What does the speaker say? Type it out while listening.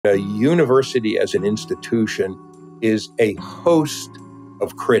A university as an institution is a host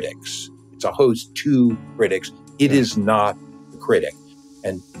of critics. It's a host to critics. It is not the critic.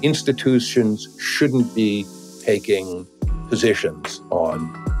 And institutions shouldn't be taking positions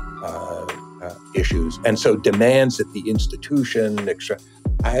on issues. And so demands that the institution,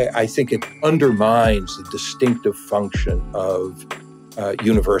 I think it undermines the distinctive function of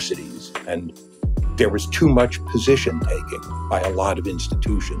universities. And there was too much position taking by a lot of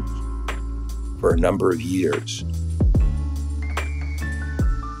institutions for a number of years.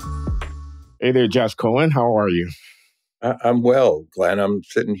 Hey there, Josh Cohen. How are you? I'm well, Glenn. I'm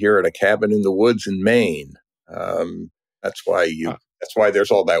sitting here at a cabin in the woods in Maine. That's why there's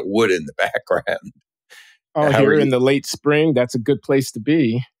all that wood in the background. Here in the late spring, that's a good place to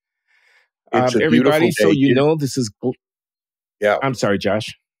be. It's a everybody, beautiful day. So you know, this is. Yeah. I'm sorry,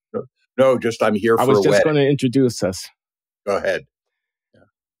 Josh. No, just I'm here for a I was just wedding. going to introduce us. Go ahead. Yeah.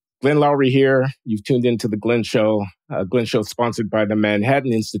 Glenn Loury here. You've tuned into the Glenn Show. Glenn Show sponsored by the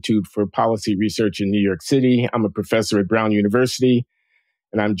Manhattan Institute for Policy Research in New York City. I'm a professor at Brown University,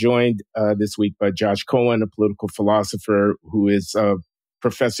 and I'm joined this week by Josh Cohen, a political philosopher who is a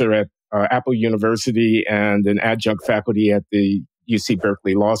professor at Apple University and an adjunct faculty at the UC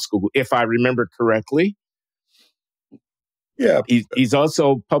Berkeley Law School, if I remember correctly. Yeah. He's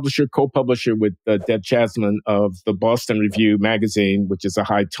also co-publisher with Deb Chasman of the Boston Review magazine, which is a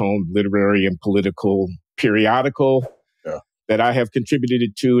high-toned literary and political periodical that I have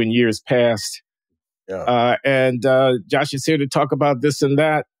contributed to in years past. Yeah. And Josh is here to talk about this and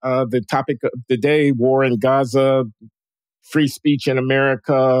that. The topic of the day, war in Gaza, free speech in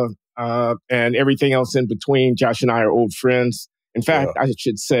America, and everything else in between. Josh and I are old friends. In fact, I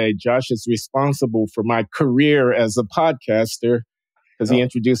should say Josh is responsible for my career as a podcaster because he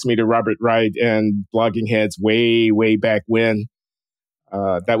introduced me to Robert Wright and Blogging Heads way, way back when.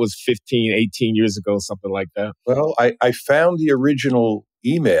 That was 15, 18 years ago, something like that. Well, I found the original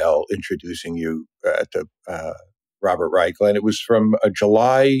email introducing you to Robert Wright, Glenn. It was from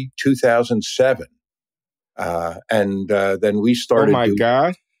July 2007. And then we started. Oh, my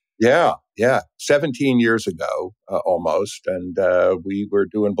God. Yeah. 17 years ago, almost. And we were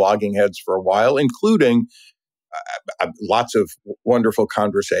doing Blogging Heads for a while, including lots of wonderful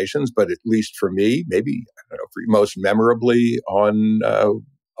conversations, but at least for me, maybe most memorably on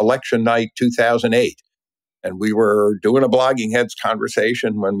election night 2008. And we were doing a Blogging Heads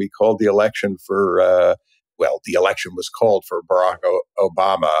conversation when we called the election for, the election was called for Barack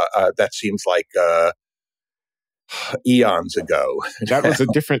Obama. That seems like eons ago. That was a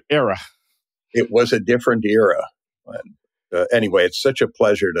different era. It was a different era. And, anyway, it's such a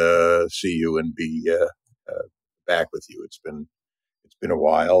pleasure to see you and be back with you. It's been a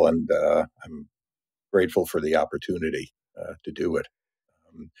while, and I'm grateful for the opportunity to do it.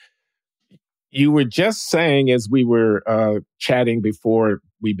 You were just saying, as we were chatting before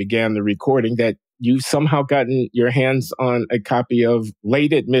we began the recording, that you somehow gotten your hands on a copy of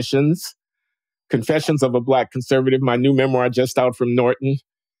Late Admissions, Confessions of a Black Conservative, my new memoir just out from Norton.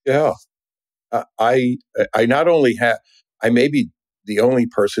 Yeah. I not only have, I may be the only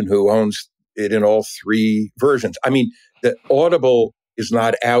person who owns it in all three versions. I mean, the Audible is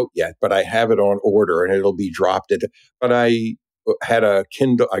not out yet, but I have it on order and it'll be dropped. But I had a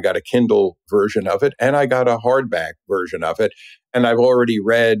Kindle, I got a Kindle version of it and I got a hardback version of it. And I've already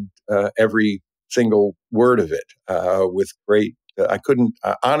read every single word of it with great, I couldn't,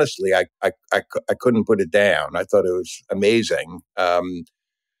 honestly, I couldn't put it down. I thought it was amazing.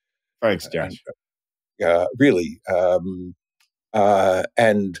 Thanks, Josh. Really.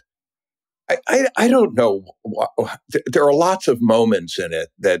 And I don't know. There are lots of moments in it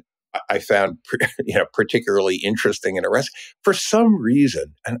that I found, particularly interesting and arresting for some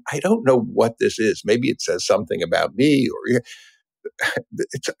reason. And I don't know what this is. Maybe it says something about me, or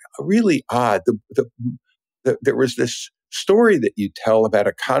it's really odd. There was this story that you tell about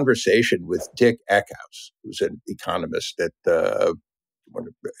a conversation with Dick Eckhouse, who's an economist at the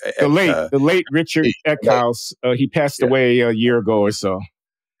late Richard Eckhouse. He passed away a year ago or so.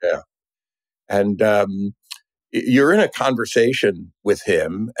 Yeah. And you're in a conversation with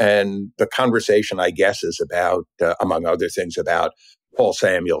him, and the conversation, I guess, is about, among other things, about Paul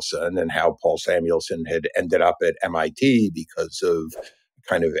Samuelson and how Paul Samuelson had ended up at MIT because of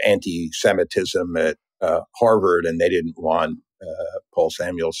kind of anti-Semitism at Harvard, and they didn't want Paul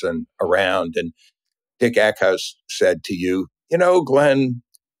Samuelson around. And Dick Eckhouse said to you, Glenn,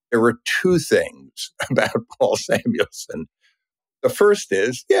 there were two things about Paul Samuelson. The first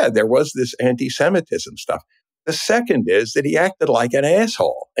is, there was this anti-Semitism stuff. The second is that he acted like an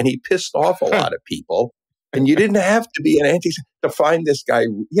asshole and he pissed off a lot of people. And you didn't have to be an anti to find this guy.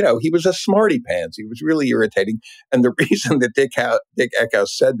 He was a smarty pants. He was really irritating. And the reason that Dick Eckhouse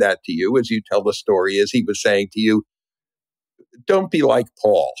said that to you, as you tell the story, is he was saying to you, don't be like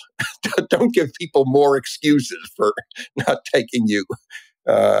Paul. Don't give people more excuses for not taking you,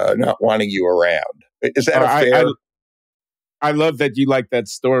 not wanting you around. Is that a fair? I love that you like that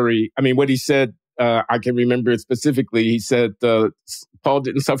story. I mean, what he said, I can remember it specifically. He said, Paul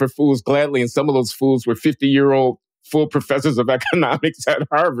didn't suffer fools gladly, and some of those fools were 50-year-old full professors of economics at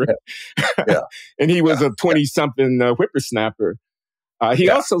Harvard. Yeah. And he was a 20-something whippersnapper. He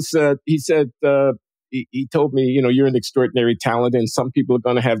also said, he told me, you're an extraordinary talent, and some people are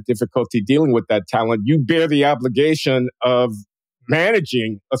going to have difficulty dealing with that talent. You bear the obligation of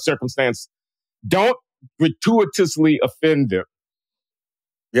managing a circumstance. Don't gratuitously offend them.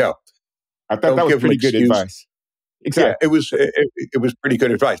 Yeah. I thought that was pretty good advice. Exactly. Yeah, it was pretty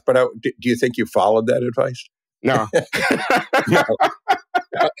good advice. But do you think you followed that advice? No. No.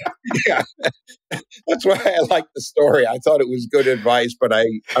 Yeah. That's why I like the story. I thought it was good advice, but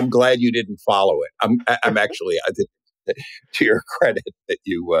I'm glad you didn't follow it. I'm actually, I think, to your credit that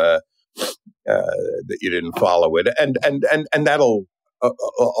you didn't follow it, and that'll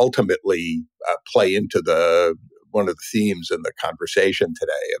ultimately play into one of the themes in the conversation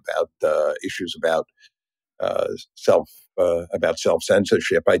today about issues about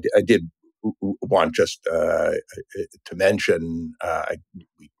self-censorship. I did want just to mention,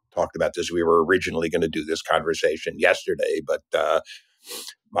 we talked about this. We were originally going to do this conversation yesterday, but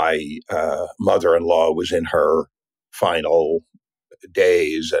my mother-in-law was in her final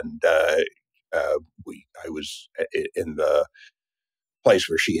days, and I was in the place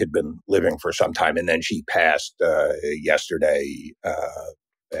where she had been living for some time, and then she passed yesterday.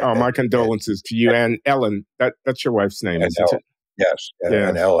 My condolences to you and Ellen. That's your wife's name, isn't it? Yes, yeah.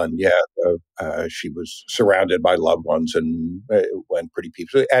 And Ellen. Yeah, she was surrounded by loved ones and went pretty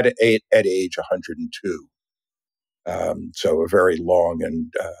peacefully at age 102. So a very long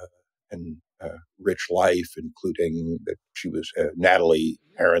and rich life, including that she was Natalie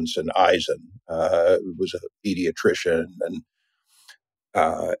Aronson Eisen was a pediatrician, and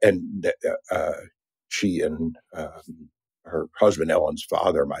she and her husband, Ellen's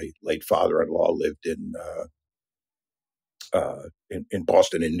father, my late father-in-law, lived in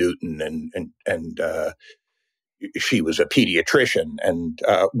Boston, in Newton, and she was a pediatrician, and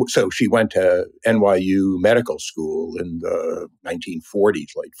so she went to NYU medical school in the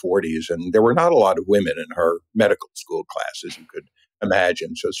 1940s, late 40s, and there were not a lot of women in her medical school class, as you could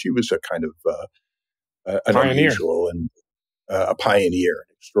imagine. So she was a kind of an unusual and a pioneer,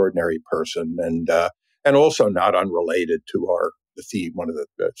 an extraordinary person, and also not unrelated to the theme.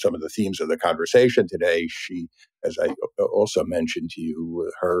 Some of the themes of the conversation today. She, as I also mentioned to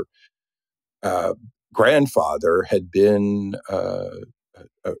you, her grandfather had been a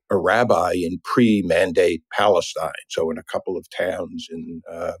rabbi in pre-mandate Palestine, so in a couple of towns in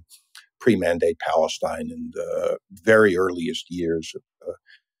pre-mandate Palestine in the very earliest years of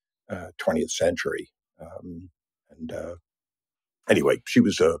the 20th century. Anyway, she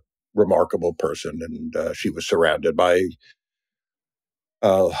was a remarkable person, and she was surrounded by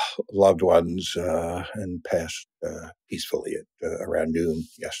loved ones and passed peacefully at around noon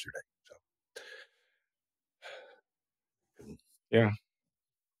yesterday. Yeah.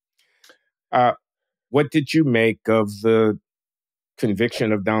 What did you make of the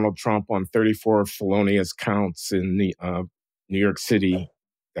conviction of Donald Trump on 34 felonious counts in the New York City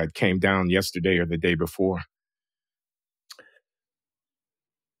that came down yesterday or the day before?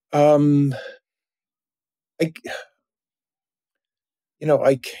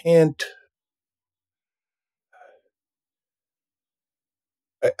 I can't.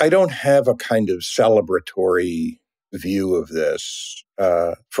 I don't have a kind of celebratory view of this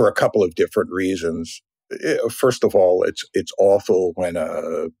for a couple of different reasons. First of all, it's awful when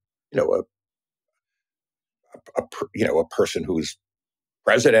a person who's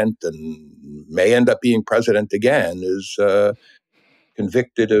president and may end up being president again is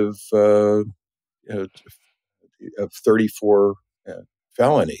convicted of 34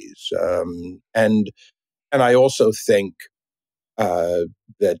 felonies, and I also think that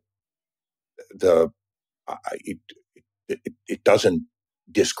it doesn't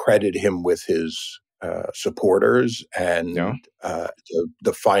discredit him with his supporters, and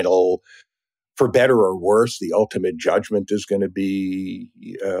the final, for better or worse, the ultimate judgment is going to be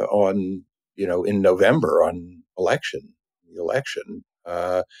in November on the election.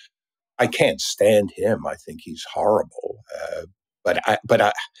 I can't stand him. I think he's horrible. But I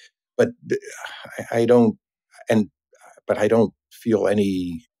don't feel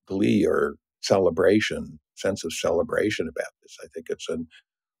any glee or sense of celebration about this. I think it's an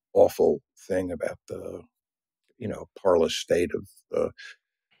awful thing about the, parlous state of the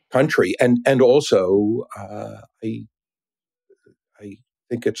country, and also I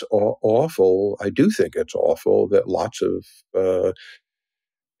think it's awful. I do think it's awful that lots of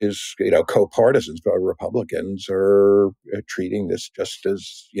his, co-partisans, Republicans, are treating this just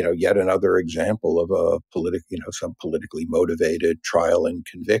as, yet another example of a some politically motivated trial and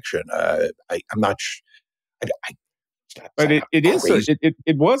conviction. I'm not. But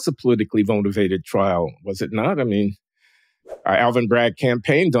it was a politically motivated trial, was it not? I mean, Alvin Bragg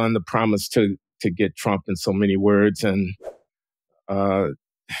campaigned on the promise to get Trump, in so many words, and I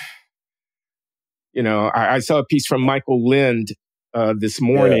saw a piece from Michael Lind this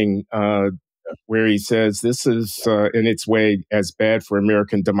morning where he says this is in its way as bad for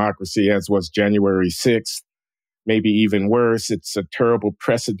American democracy as was January 6th, maybe even worse. It's a terrible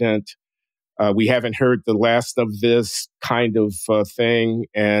precedent. We haven't heard the last of this kind of thing,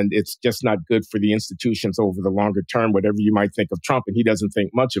 and it's just not good for the institutions over the longer term, whatever you might think of Trump, and he doesn't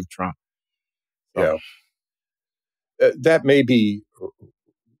think much of Trump. So. Yeah. That may be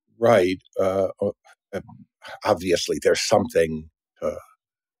right. Obviously, there's something to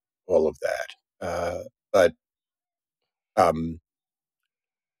all of that. But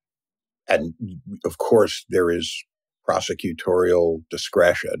and of course, there is prosecutorial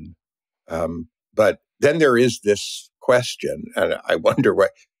discretion. But then there is this question, and I wonder,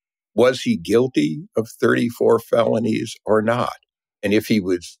 was he guilty of 34 felonies or not? And if he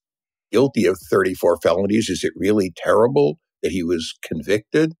was guilty of 34 felonies, is it really terrible that he was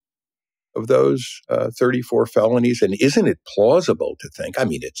convicted of those 34 felonies? And isn't it plausible to think,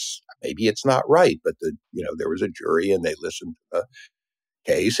 maybe it's not right, but there was a jury and they listened to the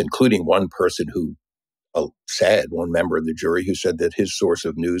case, including one person who one member of the jury who said that his source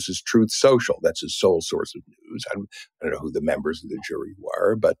of news is Truth Social. That's his sole source of news. I don't know who the members of the jury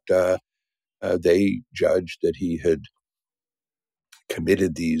were, but they judged that he had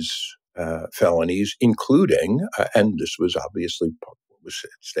committed these felonies, including, and this was obviously what was at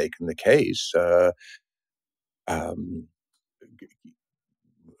stake in the case,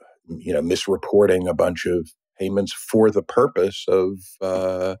 misreporting a bunch of payments for the purpose of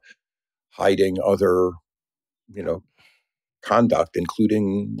hiding other, conduct,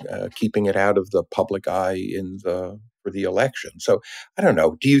 including keeping it out of the public eye for the election. So I don't know.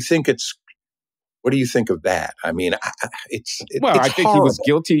 What do you think of that? I mean, it's I think horrible. He was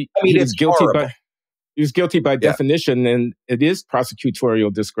guilty. I mean, he was guilty horrible. He was guilty by definition, and it is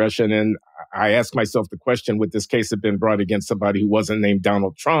prosecutorial discretion. And I ask myself the question: would this case have been brought against somebody who wasn't named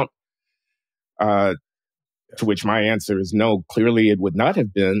Donald Trump? To which my answer is no. Clearly, it would not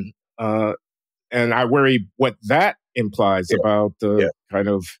have been. And I worry what that implies about the kind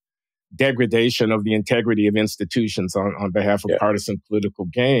of degradation of the integrity of institutions on behalf of partisan political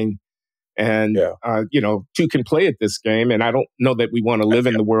gain. And, two can play at this game. And I don't know that we want to live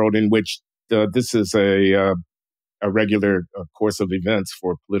in the world in which this is a regular course of events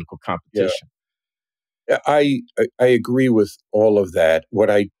for political competition. Yeah. I agree with all of that.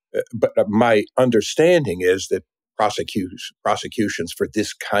 But my understanding is that prosecutions for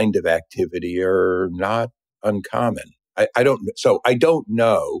this kind of activity are not uncommon. I don't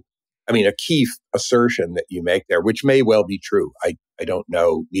know. I mean, a key assertion that you make there, which may well be true. I don't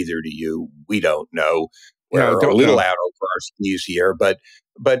know. Neither do you. We don't know. We're a little out over our skis here. But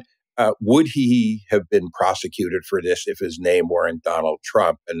would he have been prosecuted for this if his name weren't Donald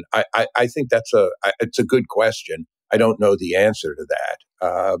Trump? And I think it's a good question. I don't know the answer to that.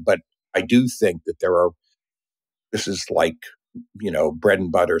 But I do think that this is like, bread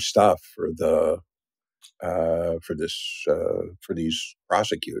and butter stuff for these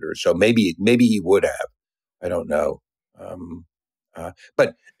prosecutors. So maybe he would have. I don't know.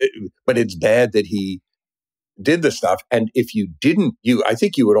 But it's bad that he did the stuff. And if you didn't, I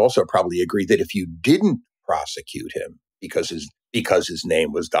think you would also probably agree that if you didn't prosecute him because his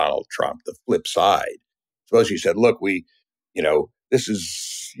name was Donald Trump, the flip side, suppose you said, look, this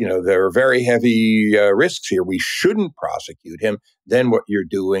is, there are very heavy risks here. We shouldn't prosecute him. Then what you're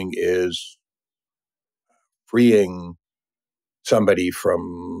doing is freeing somebody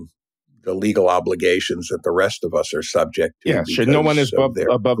from the legal obligations that the rest of us are subject to. Yeah, sure. No one is above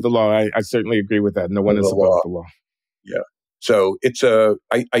the law. I certainly agree with that. No one is above the law. Yeah. So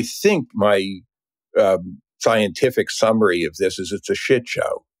I think my scientific summary of this is it's a shit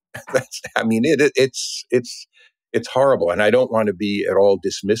show. It's horrible. And I don't want to be at all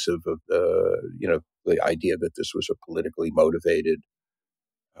dismissive of the idea that this was a politically motivated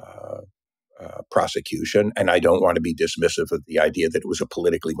prosecution, and I don't want to be dismissive of the idea that it was a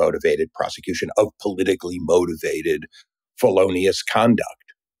politically motivated prosecution of politically motivated felonious conduct.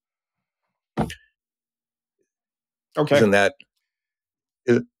 Okay. Isn't that?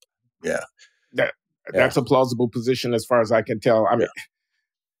 Yeah. That's a plausible position as far as I can tell. I mean,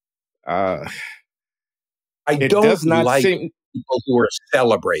 I don't like people who are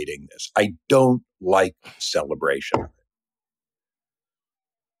celebrating this. I don't like celebration.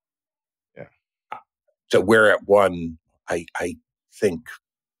 Yeah. So we're at one. I think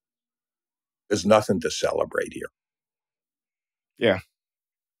there's nothing to celebrate here. Yeah.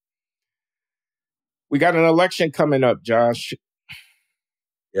 We got an election coming up, Josh.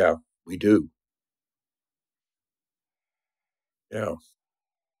 Yeah, we do. Yeah.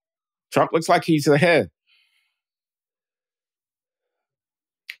 Trump looks like he's ahead.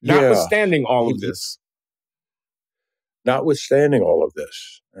 Notwithstanding all of this. Notwithstanding all of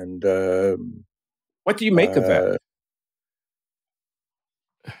this. And what do you make of that?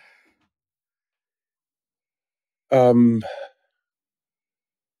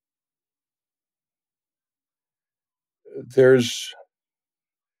 There's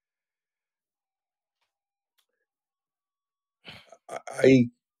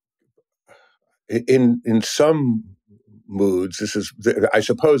in some moods, this is, I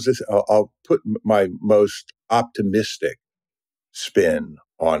suppose this, I'll put my most optimistic spin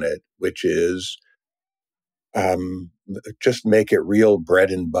on it, which is just make it real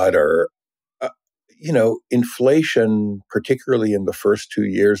bread and butter. Inflation, particularly in the first 2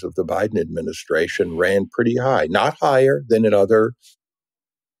 years of the Biden administration, ran pretty high, not higher than in other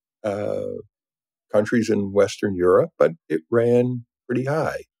countries in Western Europe, but it ran pretty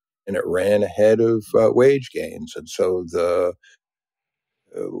high, and it ran ahead of wage gains. And so the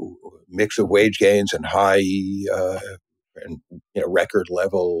mix of wage gains and high and record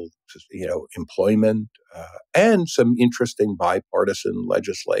level employment and some interesting bipartisan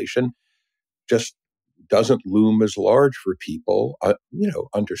legislation just doesn't loom as large for people,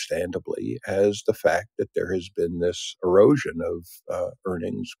 understandably, as the fact that there has been this erosion of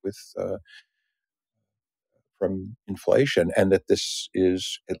earnings from inflation, and that this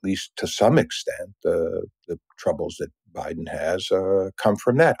is, at least to some extent, the troubles that Biden has come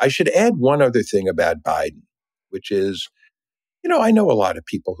from that. I should add one other thing about Biden, which is, I know a lot of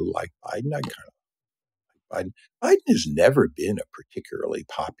people who like Biden. I kind of like Biden. Biden has never been a particularly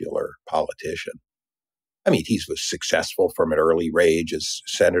popular politician. I mean, he was successful from an early age as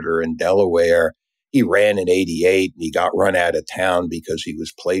senator in Delaware. He ran in '88 and he got run out of town because he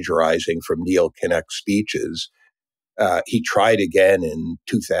was plagiarizing from Neil Kinnock's speeches. He tried again in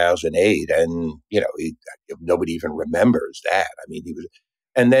 2008, and nobody even remembers that. I mean,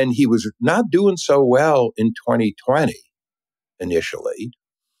 and then he was not doing so well in 2020 initially,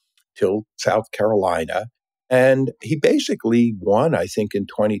 till South Carolina. And he basically won, I think, in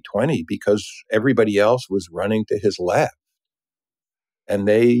 2020 because everybody else was running to his left. And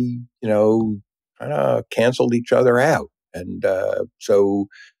they, kind of canceled each other out. And so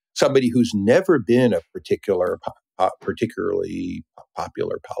somebody who's never been a particularly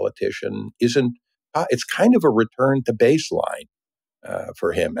popular politician isn't, it's kind of a return to baseline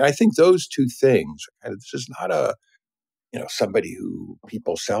for him. And I think those two things, this is not somebody who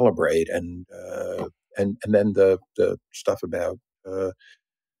people celebrate, and then the stuff about the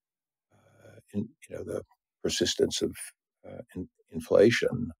persistence of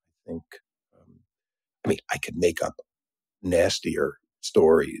inflation. I think I could make up nastier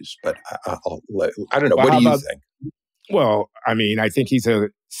stories, but I don't know. What do you think? Well, I mean, I think he's a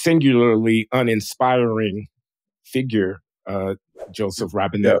singularly uninspiring figure, Joseph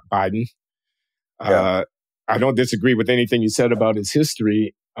Robinette Biden. I don't disagree with anything you said about his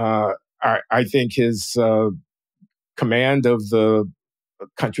history. I think his command of the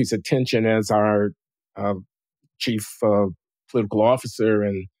country's attention as our chief political officer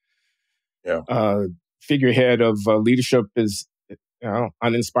and figurehead of leadership is,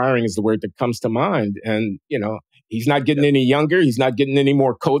 uninspiring is the word that comes to mind. And, he's not getting any younger. He's not getting any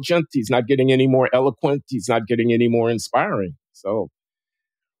more cogent. He's not getting any more eloquent. He's not getting any more inspiring. So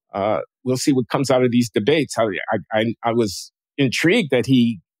we'll see what comes out of these debates. I was intrigued that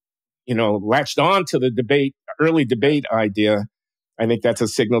he, latched on to the early debate idea. I think that's a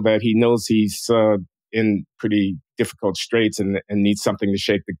signal that he knows he's in pretty difficult straits and needs something to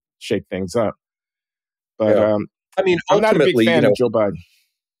shake things up. But I'm not a big fan of Joe Biden.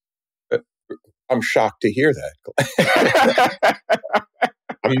 I'm shocked to hear that.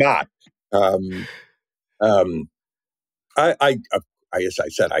 I'm not. As I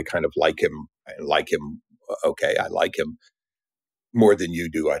said, I kind of like him. Okay, I like him more than you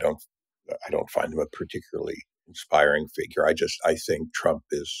do. I don't I don't find him a particularly inspiring figure. I think Trump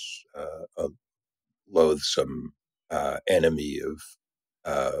is a loathsome enemy of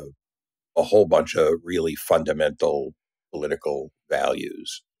a whole bunch of really fundamental political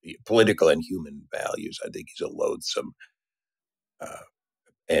values, political and human values. I think he's a loathsome,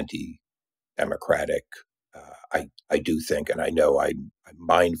 anti-democratic. I do think, and I know I'm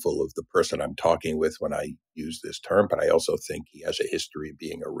mindful of the person I'm talking with when I use this term, but I also think he has a history of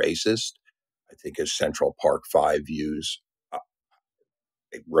being a racist. I think his Central Park Five views,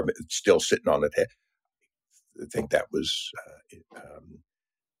 still sitting on it. I think that was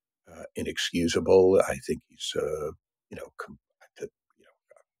inexcusable. I think he's,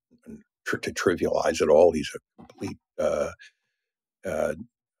 to trivialize it all, he's a complete uh,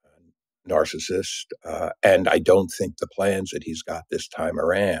 narcissist. And I don't think the plans that he's got this time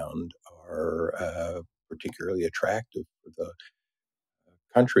around are particularly attractive for the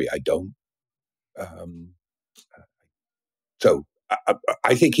country. I don't. Um, so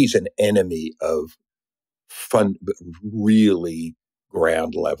I think he's an enemy of really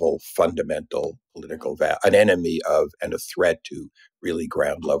ground level, fundamental political an enemy of and a threat to really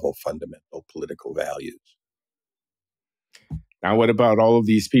ground level, fundamental political values. Now, what about all of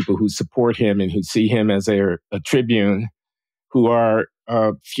these people who support him and who see him as a tribune, who are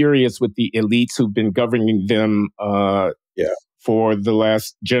furious with the elites who've been governing them for the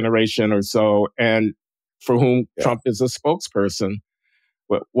last generation or so, and for whom Trump is a spokesperson?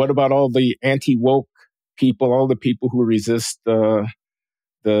 What about all the anti-woke people, all the people who resist the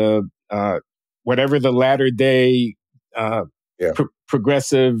whatever the latter day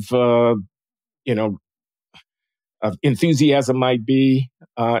progressive enthusiasm might be,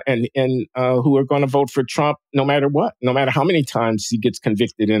 and who are going to vote for Trump no matter what, no matter how many times he gets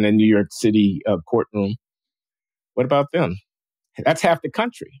convicted in a New York City courtroom? What about them? That's half the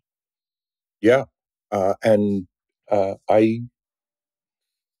country. Yeah, and I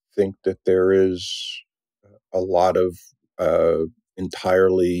think that there is a lot of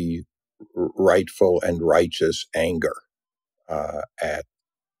entirely rightful and righteous anger at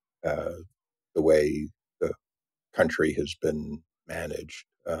the way the country has been managed,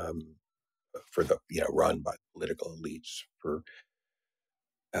 for the run by political elites for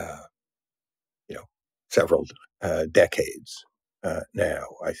several decades now.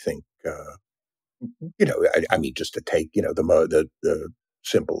 I think I mean, just to take the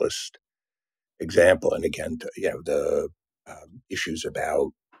simplest example, and again, the issues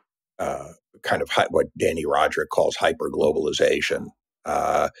about kind of what Danny Roderick calls hyperglobalization.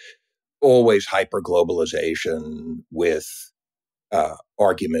 Always hyperglobalization with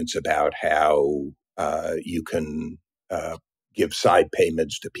arguments about how you can give side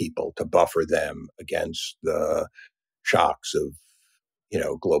payments to people to buffer them against the shocks of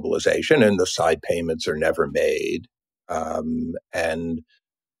globalization, and the side payments are never made, and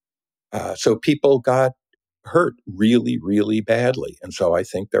so people got hurt really, really badly. And so I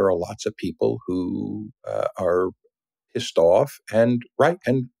think there are lots of people who are pissed off, and right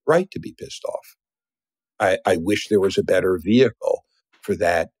to be pissed off. I wish there was a better vehicle for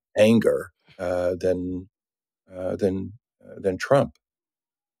that anger than Trump.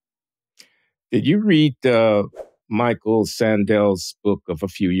 Did you read Michael Sandel's book of a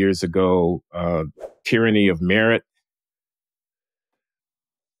few years ago, Tyranny of Merit?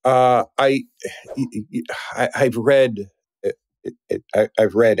 I've read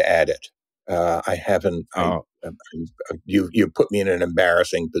I've read at it. I haven't. You put me in an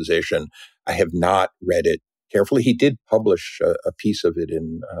embarrassing position. I have not read it carefully. He did publish a piece of it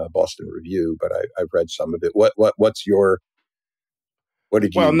in Boston Review, but I've read some of it. What's your? What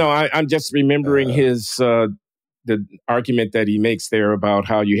did you? Well, no, I'm just remembering his the argument that he makes there about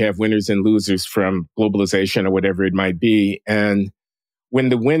how you have winners and losers from globalization or whatever it might be, and when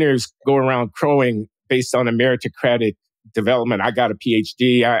the winners go around crowing based on a meritocratic development, I got a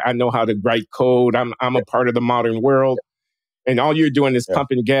PhD, I know how to write code, I'm a part of the modern world, and all you're doing is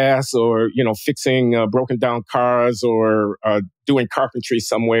pumping gas or fixing broken down cars or doing carpentry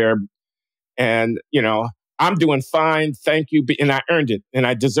somewhere, and I'm doing fine, thank you, and I earned it and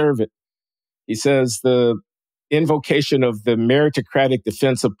I deserve it. He says the invocation of the meritocratic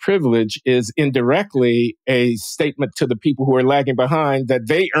defense of privilege is indirectly a statement to the people who are lagging behind that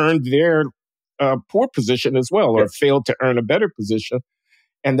they earned their poor position as well, or failed to earn a better position,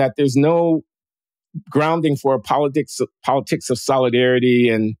 and that there's no grounding for a politics of solidarity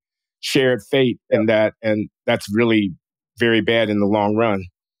and shared fate, and that's really very bad in the long run.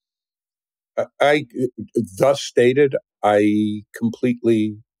 I thus stated, I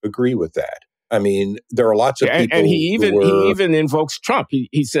completely agree with that. I mean, there are lots of people and he who even invokes Trump.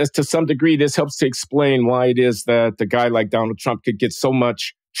 He says to some degree this helps to explain why it is that a guy like Donald Trump could get so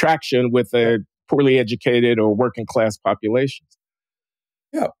much traction with a poorly educated or working class populations.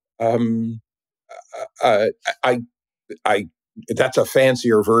 Yeah. I that's a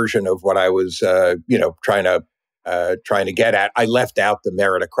fancier version of what I was, trying to get at. I left out the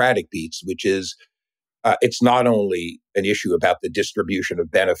meritocratic beats, which is it's not only an issue about the distribution of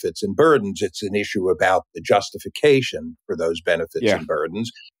benefits and burdens, it's an issue about the justification for those benefits and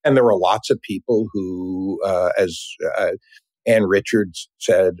burdens. And there are lots of people who, as Ann Richards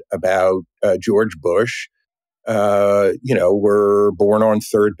said about George Bush, were born on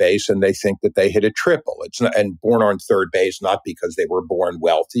third base and they think that they hit a triple. It's not, and born on third base, not because they were born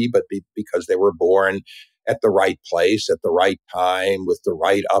wealthy, but because they were born at the right place at the right time with the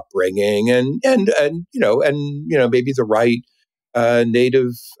right upbringing and maybe the right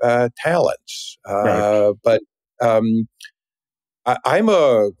native talents. Right. But I'm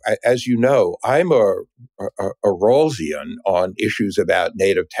as you know, I'm a Rawlsian on issues about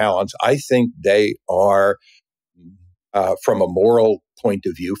native talents. I think they are, from a moral point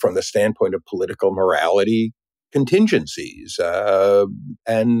of view, from the standpoint of political morality, contingencies,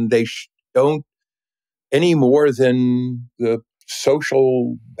 and they don't any more than the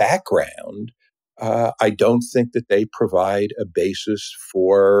social background. I don't think that they provide a basis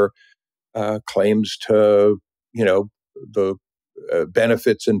for claims to, the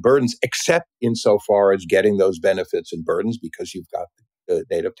benefits and burdens, except insofar as getting those benefits and burdens, because you've got the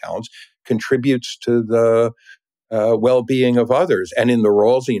native talents, contributes to the well-being of others. And in the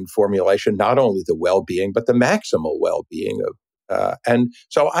Rawlsian formulation, not only the well-being, but the maximal well-being of. And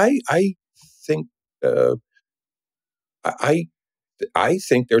so I think I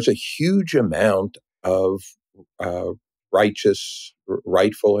think there's a huge amount of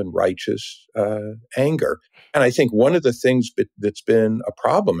rightful and righteous anger. And I think one of the things that's been a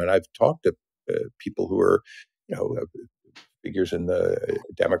problem, and I've talked to people who are, figures in the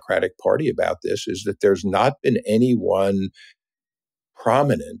Democratic Party about this, is that there's not been anyone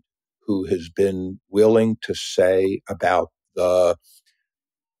prominent who has been willing to say about the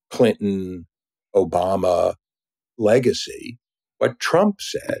Clinton-Obama legacy what Trump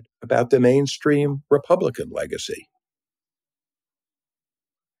said about the mainstream Republican legacy.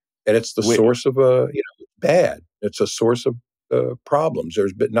 And it's the source of bad. It's a source of problems.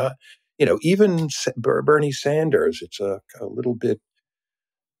 There's been not, even Bernie Sanders, it's a little bit,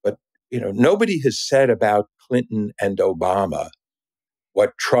 but, nobody has said about Clinton and Obama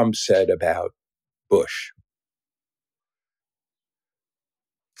what Trump said about Bush.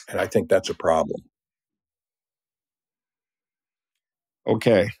 And I think that's a problem.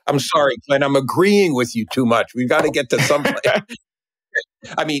 Okay. I'm sorry, Glenn, I'm agreeing with you too much. We've got to get to someplace.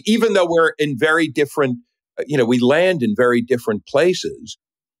 I mean, even though we're in very different, we land in very different places,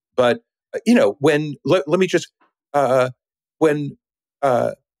 but, when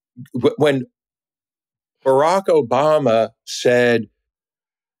Barack Obama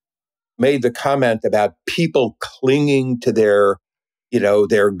made the comment about people clinging to their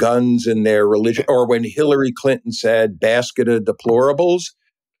guns and their religion, or when Hillary Clinton said basket of deplorables,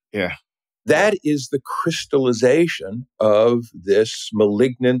 that is the crystallization of this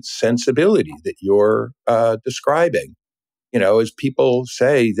malignant sensibility that you're describing. As people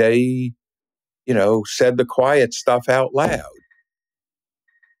say, they, said the quiet stuff out loud.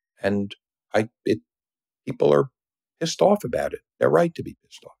 And people are pissed off about it. They're right to be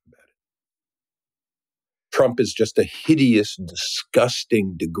pissed off about it. Trump is just a hideous,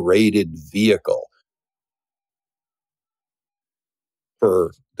 disgusting, degraded vehicle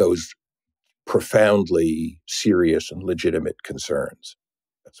for those profoundly serious and legitimate concerns.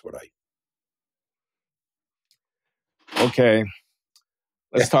 That's what Okay.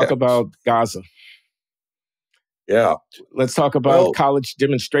 Let's talk about Gaza. Yeah. Let's talk about college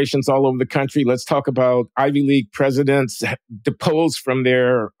demonstrations all over the country. Let's talk about Ivy League presidents deposed from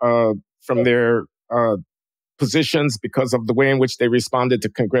their positions because of the way in which they responded to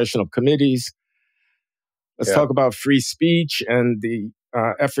congressional committees. Let's talk about free speech and the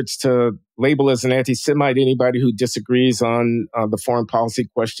efforts to label as an anti-Semite anybody who disagrees on the foreign policy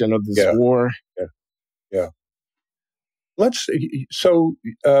question of this war. Yeah.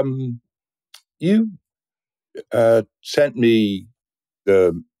 You sent me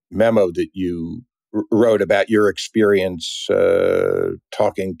the memo that you wrote about your experience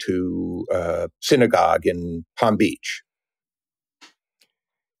talking to synagogue in Palm Beach.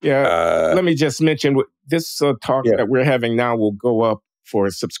 Yeah, let me just mention this talk that we're having now will go up for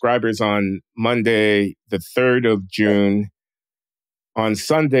subscribers on Monday, the 3rd of June. on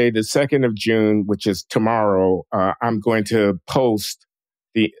Sunday, the 2nd of June, which is tomorrow, I'm going to post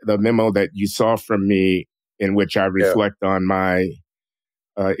the memo that you saw from me, in which I reflect on my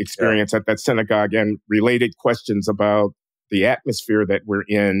experience at that synagogue and related questions about the atmosphere that we're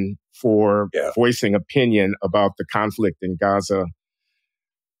in for voicing opinion about the conflict in Gaza,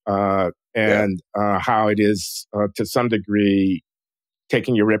 and how it is, to some degree,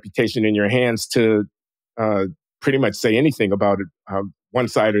 taking your reputation in your hands to pretty much say anything about it. One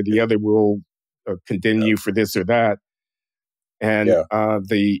side or the other will condemn you for this or that. And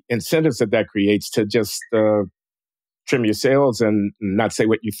the incentives that creates to just trim your sails and not say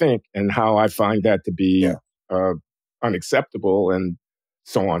what you think, and how I find that to be unacceptable and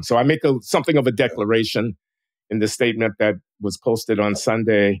so on. So I make something of a declaration in the statement that was posted on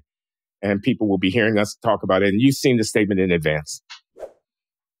Sunday, and people will be hearing us talk about it. And you've seen the statement in advance.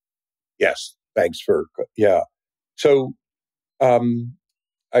 Yes, thanks for, So I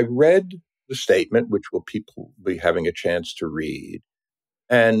read the statement, which people be having a chance to read.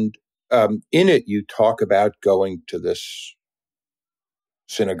 And in it, you talk about going to this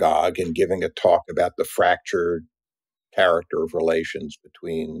synagogue and giving a talk about the fractured character of relations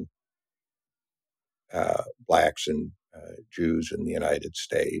between Blacks and Jews in the United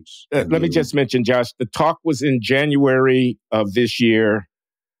States. Let me just mention, Josh, the talk was in January of this year,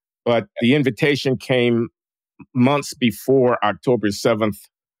 but the invitation came months before October 7th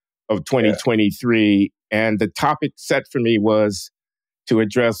of 2023. And the topic set for me was to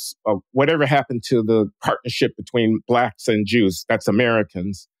address whatever happened to the partnership between Blacks and Jews, that's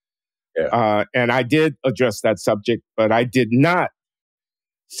Americans. And I did address that subject, but I did not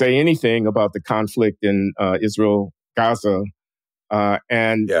say anything about the conflict in Israel, Gaza,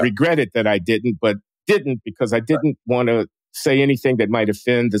 and regretted that I didn't, but didn't because I didn't want to say anything that might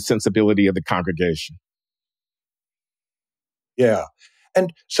offend the sensibility of the congregation. Yeah.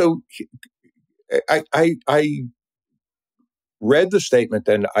 And so I read the statement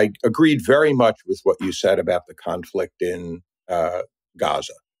and I agreed very much with what you said about the conflict in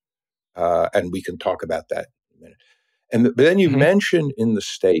Gaza. And we can talk about that in a minute. But then you mentioned in the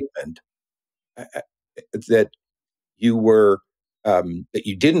statement that you were, that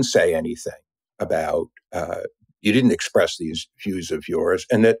you didn't say anything about, you didn't express these views of yours,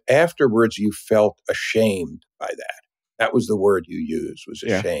 and that afterwards you felt ashamed by that. That was the word you used, was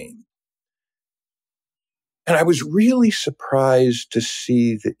ashamed. And I was really surprised to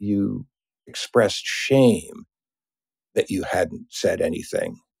see that you expressed shame that you hadn't said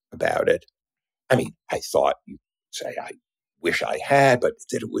anything about it. I mean, I thought you'd say, I wish I had, but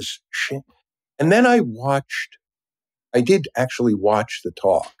that it was shame. And then I did actually watch the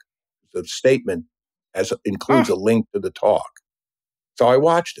talk. The statement includes a link to the talk. So I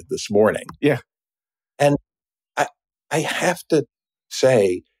watched it this morning. Yeah. And I have to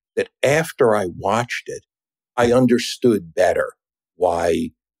say that after I watched it, I understood better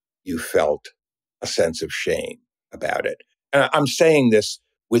why you felt a sense of shame about it. And I'm saying this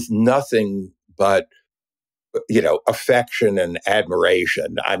with nothing but, affection and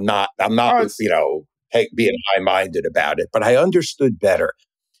admiration. I'm not, being high-minded about it, but I understood better.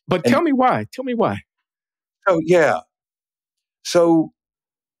 But tell me why. Oh, yeah. So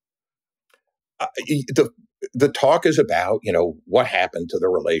the talk is about, what happened to the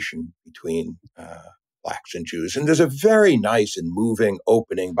relation between Blacks and Jews. And there's a very nice and moving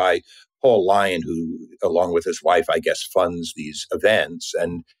opening by Paul Lyon, who, along with his wife, I guess, funds these events.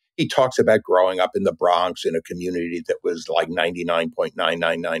 And he talks about growing up in the Bronx in a community that was like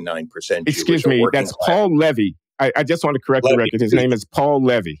 99.9999% Jewish. Excuse me, that's class. Paul Levy. I just want to correct the record. His name is Paul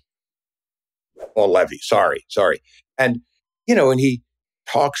Levy. Paul Levy, sorry. And, and he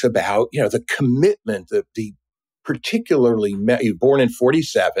talks about, the commitment, the particularly, born in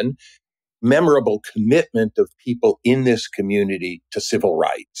 1947, memorable commitment of people in this community to civil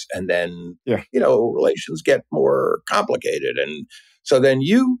rights. And then, relations get more complicated. And so then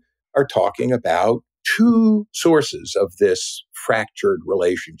you are talking about two sources of this fractured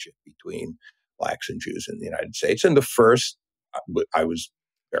relationship between Blacks and Jews in the United States. And the first, I was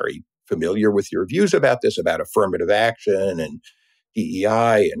very familiar with your views about this, about affirmative action and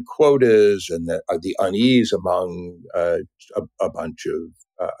DEI and quotas and the unease among a bunch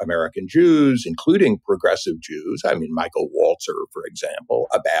of American Jews, including progressive Jews. I mean, Michael Walzer, for example,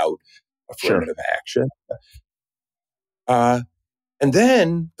 about affirmative action. And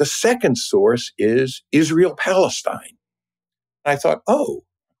then the second source is Israel-Palestine. I thought, oh,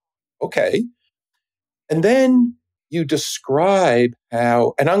 okay. And then you describe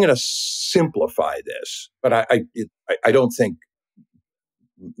how, and I'm going to simplify this, but I don't think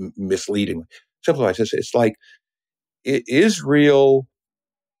misleading. Simplify this. It's like Israel,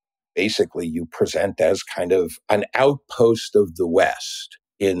 basically, you present as kind of an outpost of the West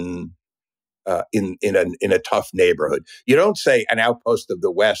in a tough neighborhood. You don't say an outpost of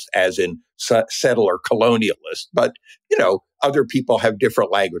the West as in settler colonialist, but other people have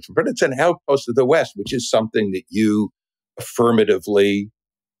different language. But it's an outpost of the West, which is something that you affirmatively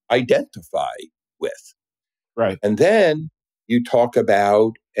identify with. Right. And then you talk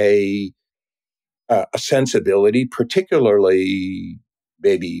about a sensibility, particularly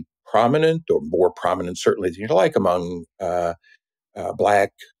maybe prominent or more prominent, certainly than you like, among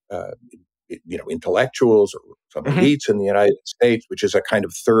Black intellectuals or some elites in the United States, which is a kind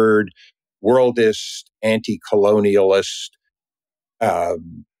of third worldist, anti-colonialist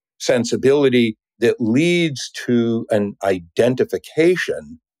sensibility that leads to an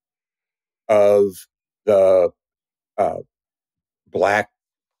identification of the Black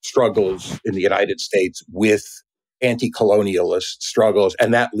struggles in the United States with anti-colonialist struggles,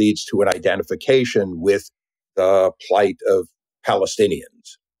 and that leads to an identification with the plight of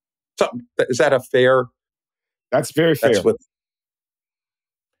Palestinians. So, is that a fair? That's very fair. That's what.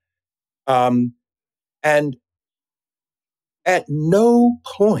 And at no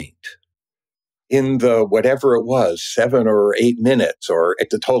point in the whatever it was, 7 or 8 minutes, or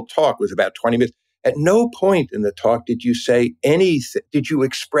at the whole talk was about 20 minutes. At no point in the talk did you say anything, did you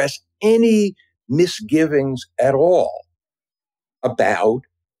express any misgivings at all about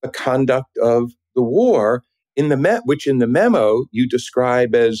the conduct of the war, which in the memo you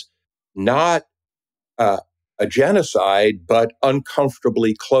describe as not a genocide, but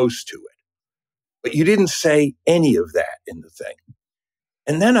uncomfortably close to it. But you didn't say any of that in the thing.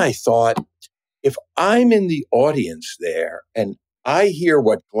 And then I thought, if I'm in the audience there and I hear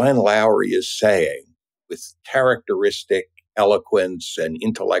what Glenn Loury is saying with characteristic eloquence and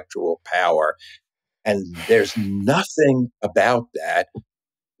intellectual power, and there's nothing about that,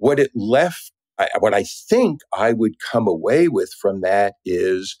 what I think I would come away with from that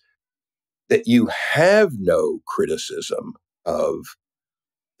is that you have no criticism of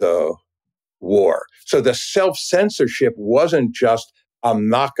the war. So the self-censorship wasn't just, I'm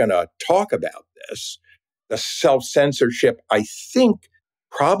not going to talk about this. The self-censorship, I think,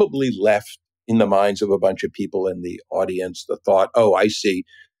 probably left in the minds of a bunch of people in the audience the thought, oh, I see,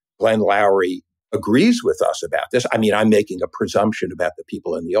 Glenn Loury agrees with us about this. I mean, I'm making a presumption about the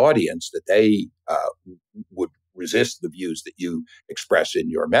people in the audience that they would resist the views that you express in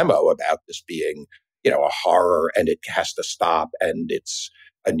your memo about this being, a horror and it has to stop and it's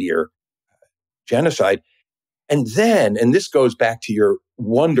a near genocide. And this goes back to your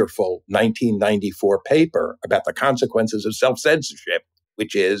wonderful 1994 paper about the consequences of self-censorship,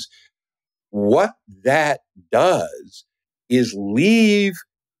 which is what that does is leave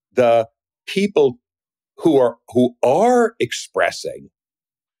the people who are expressing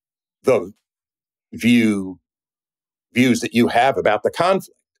the views that you have about the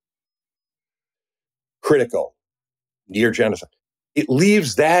conflict, critical, near genocide. It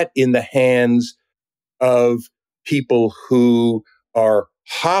leaves that in the hands of people who are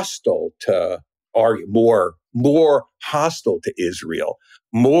hostile to, are more hostile to Israel,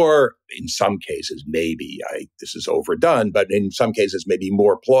 more, in some cases, maybe, this is overdone, but in some cases, maybe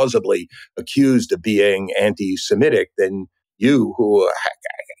more plausibly accused of being anti-Semitic than you, who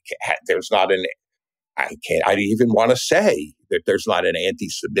there's not an, I don't even want to say that there's not an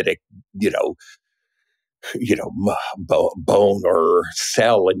anti-Semitic, bone or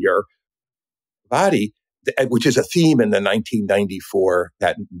cell in your body, which is a theme in the 1994,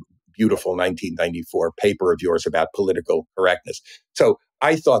 that beautiful 1994 paper of yours about political correctness. So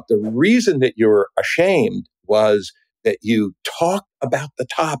I thought the reason that you're ashamed was that you talked about the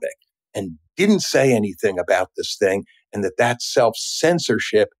topic and didn't say anything about this thing, and that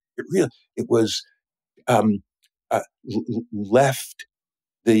self-censorship, it was left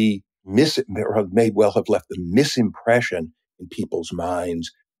may well have left the misimpression in people's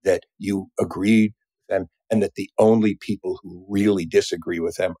minds that you agreed with them, and that the only people who really disagree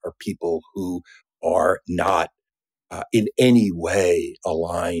with them are people who are not in any way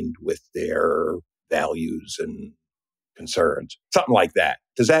aligned with their values and concerns. Something like that.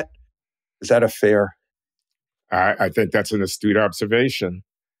 Is that a fair? I think that's an astute observation.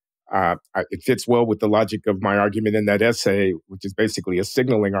 It fits well with the logic of my argument in that essay, which is basically a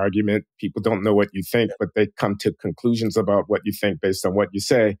signaling argument. People don't know what you think, but they come to conclusions about what you think based on what you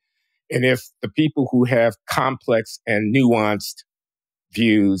say. And if the people who have complex and nuanced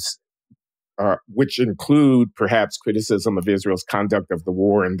views, which include perhaps criticism of Israel's conduct of the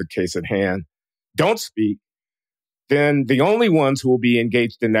war in the case at hand, don't speak, then the only ones who will be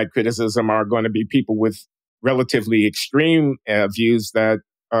engaged in that criticism are going to be people with relatively extreme views that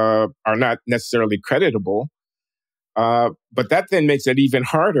are not necessarily creditable. But that then makes it even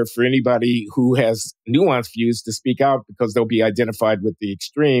harder for anybody who has nuanced views to speak out, because they'll be identified with the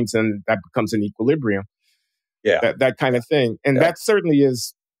extremes, and that becomes an equilibrium. Yeah. That kind of thing. And that certainly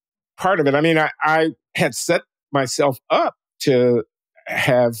is part of it. I mean, I had set myself up to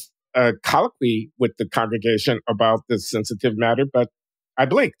have a colloquy with the congregation about this sensitive matter, but I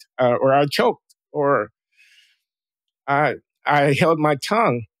blinked, or I choked, or I held my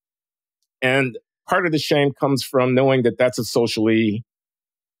tongue. And part of the shame comes from knowing that that's a socially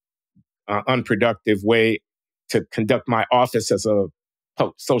unproductive way to conduct my office as a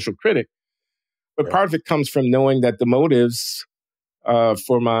social critic. But part of it comes from knowing that the motives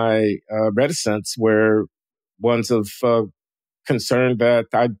for my reticence were ones of concern that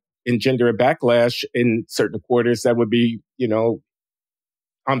I'd engender a backlash in certain quarters that would be,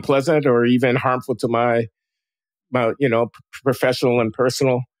 unpleasant or even harmful to my professional and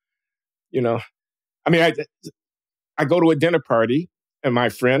personal, I mean, I go to a dinner party, and my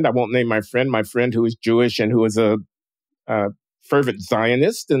friend, I won't name my friend who is Jewish and who is a fervent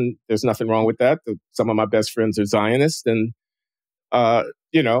Zionist, and there's nothing wrong with that. Some of my best friends are Zionists, and I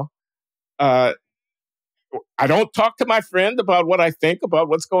don't talk to my friend about what I think about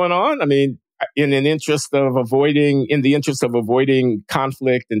what's going on. I mean, in the interest of avoiding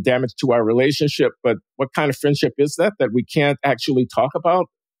conflict and damage to our relationship. But what kind of friendship is that we can't actually talk about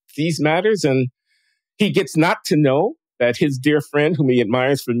these matters? And he gets not to know that his dear friend, whom he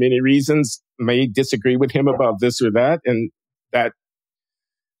admires for many reasons, may disagree with him about this or that, and that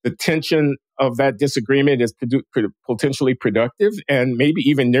the tension of that disagreement is potentially productive and maybe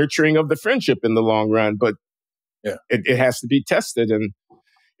even nurturing of the friendship in the long run. But it has to be tested, and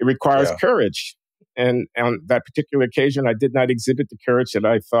it requires courage. And on that particular occasion, I did not exhibit the courage that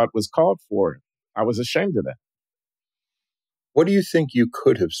I thought was called for. I was ashamed of that. What do you think you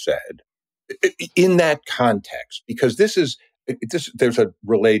could have said in that context? Because there's a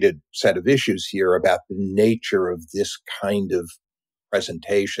related set of issues here about the nature of this kind of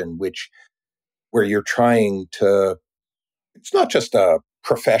presentation, where you're trying to, it's not just a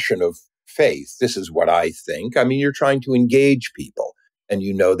profession of faith. This is what I think. I mean, you're trying to engage people, and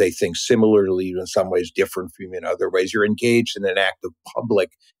they think similarly, in some ways different from you in other ways. You're engaged in an act of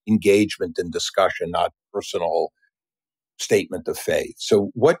public engagement and discussion, not personal statement of faith.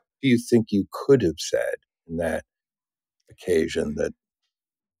 So what do you think you could have said in that occasion that...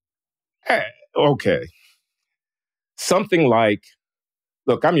 Okay. Something like,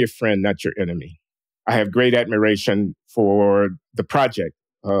 look, I'm your friend, not your enemy. I have great admiration for the project,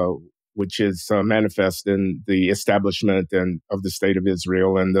 which is manifest in the establishment and of the state of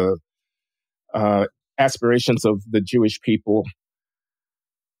Israel and the aspirations of the Jewish people.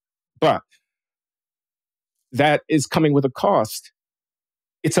 But that is coming with a cost.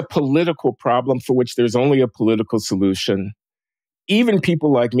 It's a political problem for which there's only a political solution. Even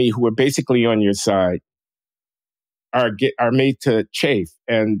people like me who are basically on your side are made to chafe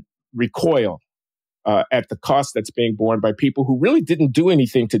and recoil at the cost that's being borne by people who really didn't do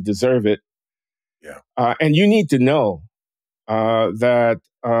anything to deserve it. Yeah. And you need to know that,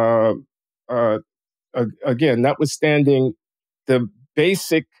 again, notwithstanding the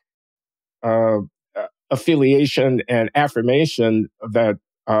basic affiliation and affirmation that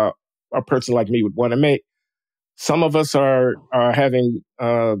a person like me would want to make, some of us are having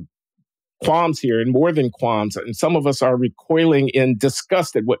qualms here, and more than qualms, and some of us are recoiling in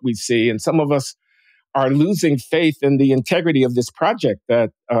disgust at what we see, and some of us are losing faith in the integrity of this project that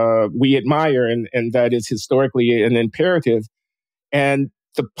we admire and that is historically an imperative. And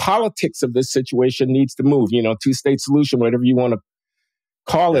the politics of this situation needs to move, two-state solution, whatever you want to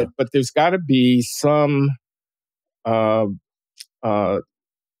call it. But there's got to be some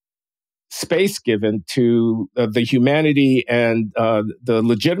space given to the humanity and the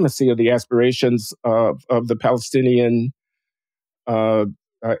legitimacy of the aspirations of the Palestinian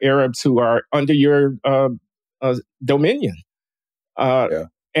Arabs who are under your dominion.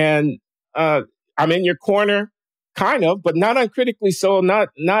 And I'm in your corner, kind of, but not uncritically so, not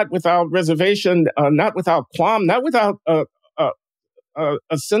without reservation, not without qualm, not without a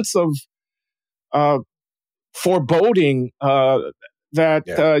sense of foreboding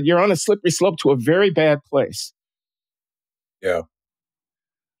that you're on a slippery slope to a very bad place. Yeah.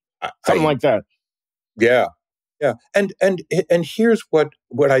 Something like that. Yeah. Yeah. And here's what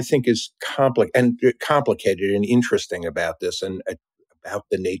I think is complicated and interesting about this, and about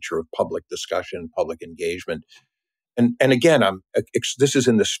the nature of public discussion, public engagement. And again, this is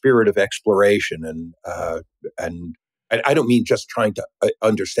in the spirit of exploration and I don't mean just trying to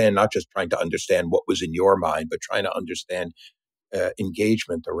understand, not just trying to understand what was in your mind, but trying to understand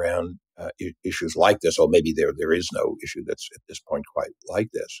engagement around issues like this, or maybe there is no issue that's at this point quite like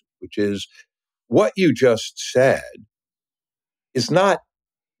this, which is what you just said is not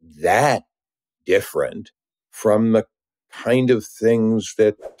that different from the kind of things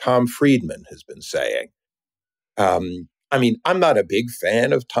that Tom Friedman has been saying. I mean, I'm not a big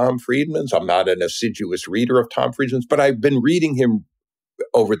fan of Tom Friedman's. I'm not an assiduous reader of Tom Friedman's, but I've been reading him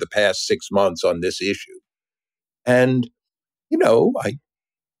over the past 6 months on this issue. And, I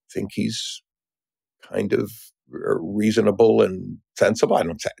think he's kind of reasonable and sensible.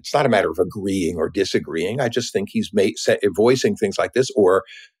 It's not a matter of agreeing or disagreeing. I just think he's voicing things like this. Or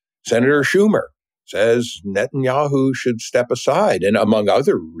Senator Schumer says Netanyahu should step aside. And among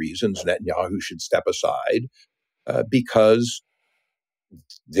other reasons, Netanyahu should step aside because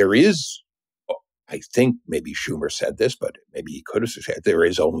there is, I think maybe Schumer said this, but maybe he could have said there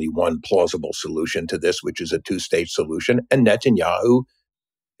is only one plausible solution to this, which is a two-state solution. And Netanyahu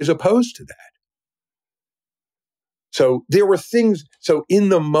is opposed to that. So there were things, so in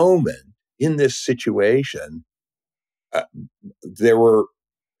the moment, in this situation, there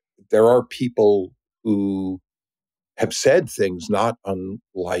are people who have said things not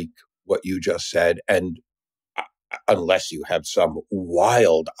unlike what you just said, and unless you have some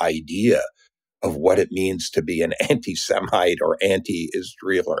wild idea of what it means to be an anti-Semite or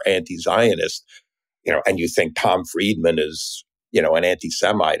anti-Israel or anti-Zionist, and you think Tom Friedman is, an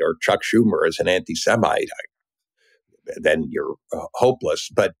anti-Semite, or Chuck Schumer is an anti-Semite, then you're hopeless.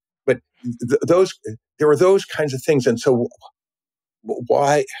 But there are those kinds of things, and so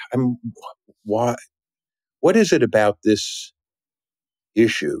what is it about this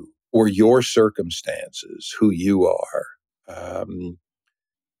issue or your circumstances, who you are,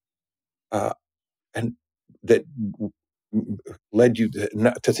 and that led you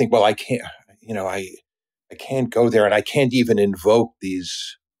to think, well, I can't, I can't go there, and I can't even invoke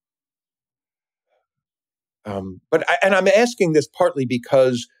these. And I'm asking this partly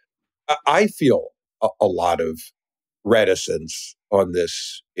because I feel a lot of reticence on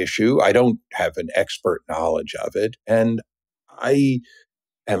this issue. I don't have an expert knowledge of it, and I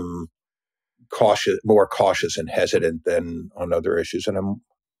am more cautious and hesitant than on other issues, and I'm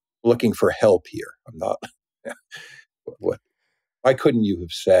looking for help here. I'm not. Why couldn't you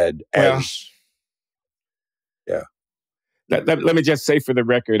have said as? Yeah. Let me just say for the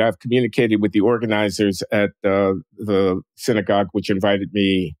record, I've communicated with the organizers at the synagogue, which invited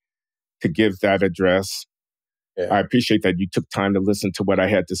me to give that address. Yeah. I appreciate that you took time to listen to what I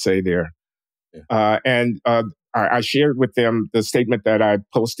had to say there. Yeah. I shared with them the statement that I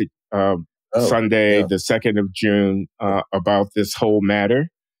posted Sunday, the 2nd of June, about this whole matter.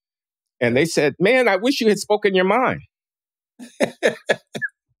 And they said, man, I wish you had spoken your mind.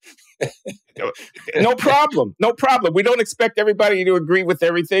 No problem. No problem. We don't expect everybody to agree with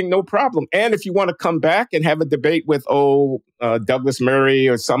everything. No problem. And if you want to come back and have a debate with, Douglas Murray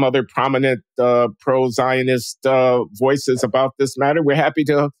or some other prominent pro-Zionist voices about this matter, we're happy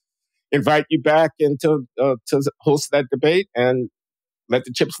to invite you back and to host that debate and let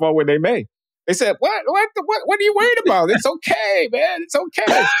the chips fall where they may. They said, what are you worried about? It's okay, man. It's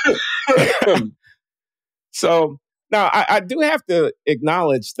okay. So now, I do have to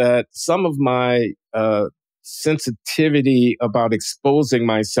acknowledge that some of my sensitivity about exposing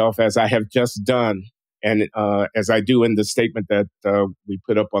myself, as I have just done, and as I do in the statement that we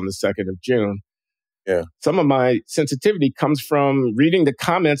put up on the 2nd of June, some of my sensitivity comes from reading the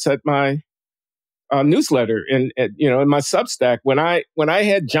comments at my newsletter and in my Substack. When I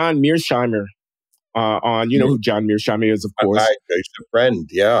had John Mearsheimer on, who John Mearsheimer is, of course. He's a friend,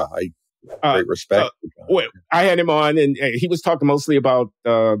 yeah. Great respect. I had him on, and he was talking mostly about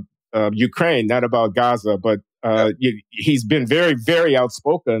Ukraine, not about Gaza. But he's been very, very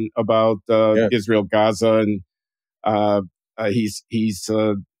outspoken about Israel, Gaza, and he's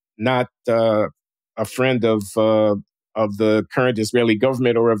not a friend of the current Israeli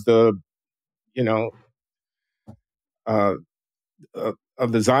government or of the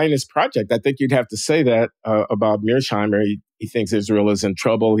of the Zionist project. I think you'd have to say that about Mearsheimer. He thinks Israel is in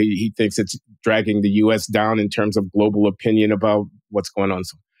trouble. He thinks it's dragging the U.S. down in terms of global opinion about what's going on.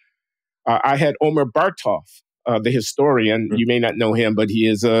 So, I had Omer Bartov, the historian. You may not know him, but he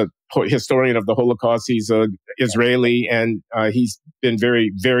is a historian of the Holocaust. He's Israeli, and he's been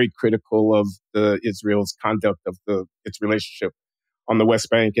very, very critical of Israel's conduct of its relationship on the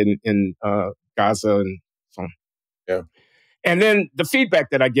West Bank and in Gaza and so on. Yeah. And then the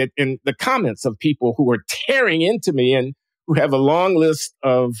feedback that I get in the comments of people who are tearing into me and who have a long list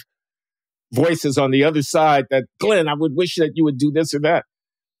of voices on the other side that, Glenn, I would wish that you would do this or that.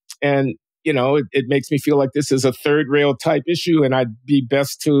 And, it makes me feel like this is a third rail type issue, and I'd be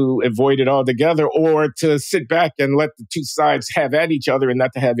best to avoid it altogether, or to sit back and let the two sides have at each other and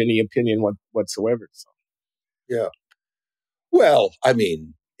not to have any opinion whatsoever. So. Yeah. Well, I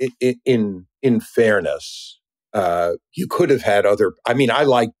mean, in fairness, you could have had other. I mean, I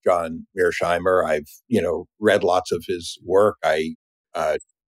like John Mearsheimer. I've read lots of his work. I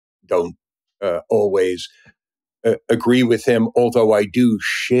don't always agree with him, although I do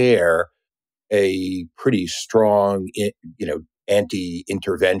share a pretty strong,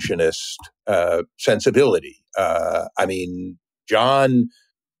 anti-interventionist sensibility. I mean, John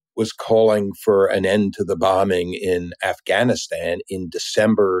was calling for an end to the bombing in Afghanistan in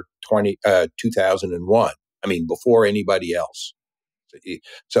December 2001. I mean, before anybody else.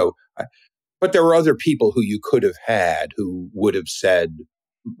 So, but there were other people who you could have had who would have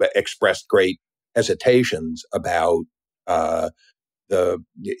expressed great hesitations about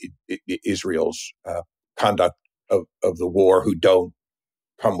Israel's conduct of the war, who don't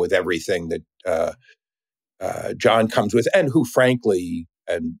come with everything that John comes with, and who, frankly,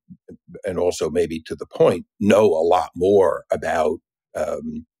 and also maybe to the point, know a lot more about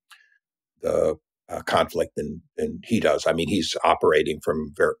the conflict than he does. I mean, he's operating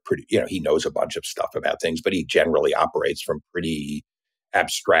from he knows a bunch of stuff about things, but he generally operates from pretty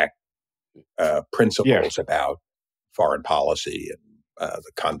abstract principles about foreign policy and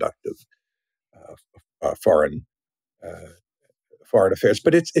the conduct of foreign affairs.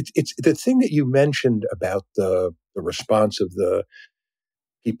 But it's the thing that you mentioned about the response of the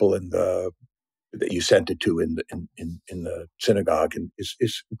people that you sent it to in the synagogue, and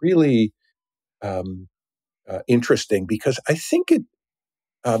is really interesting, because I think it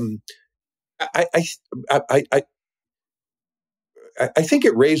I think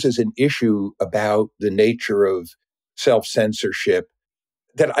it raises an issue about the nature of self-censorship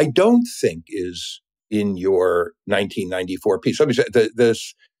that I don't think is in your 1994 piece. Let me say,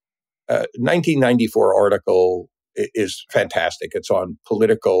 this 1994 article is fantastic. It's on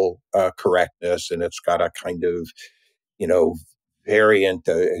political correctness, and it's got a kind of, variant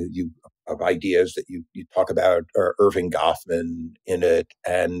of ideas that you talk about, Irving Goffman in it,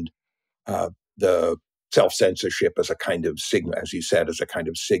 and the self-censorship as a kind of signal, as you said, as a kind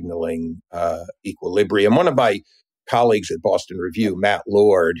of signaling equilibrium. One of my colleagues at Boston Review, Matt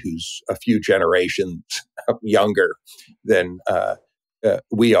Lord, who's a few generations younger than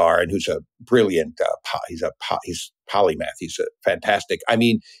we are, and who's a brilliant, he's polymath. He's a fantastic. I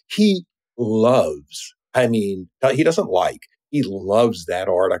mean, he loves. I mean, he loves that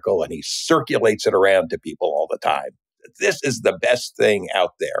article, and he circulates it around to people all the time. This is the best thing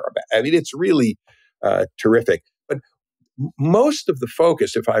out there. I mean, it's really terrific. But most of the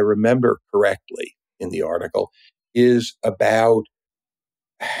focus, if I remember correctly, in the article is about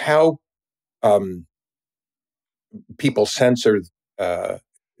how people censor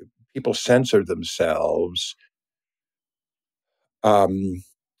themselves, and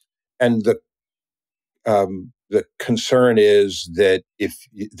the concern is that if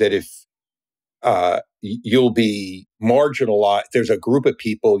you'll be marginalized. There's a group of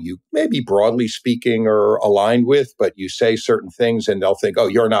people you maybe broadly speaking are aligned with, but you say certain things and they'll think, oh,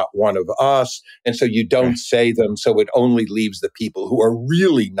 you're not one of us. And so you don't say them. So it only leaves the people who are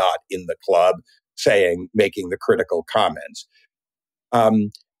really not in the club making the critical comments.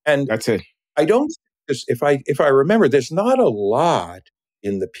 And that's it. I don't, if I remember, there's not a lot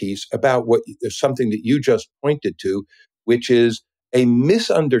in the piece about something that you just pointed to, which is a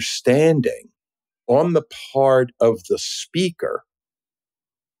misunderstanding on the part of the speaker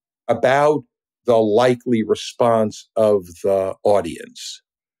about the likely response of the audience.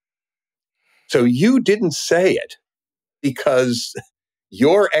 So you didn't say it because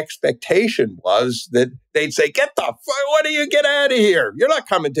your expectation was that they'd say, what do you get out of here? You're not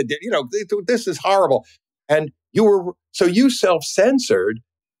coming to, this is horrible. And you self-censored.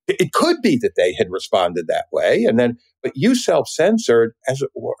 It could be that they had responded that way. But you self-censored, as it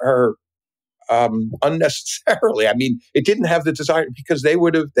were, unnecessarily. I mean, it didn't have the desire, because they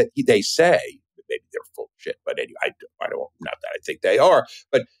would have, they say, maybe they're full of shit, but anyway, I don't, not that I think they are,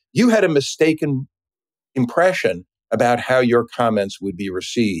 but you had a mistaken impression about how your comments would be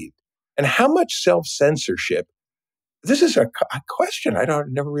received. And how much self-censorship, this is a question I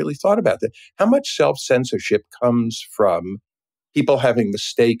never really thought about that. How much self-censorship comes from people having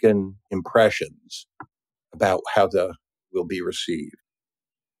mistaken impressions about how will be received?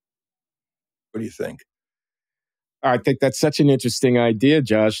 What do you think? I think that's such an interesting idea,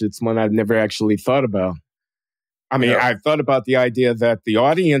 Josh. It's one I've never actually thought about. I mean, I've thought about the idea that the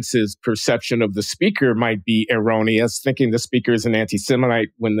audience's perception of the speaker might be erroneous, thinking the speaker is an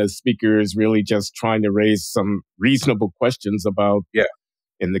anti-Semite when the speaker is really just trying to raise some reasonable questions about,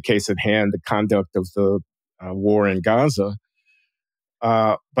 in the case at hand, the conduct of the war in Gaza.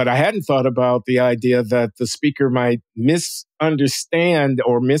 But I hadn't thought about the idea that the speaker might misunderstand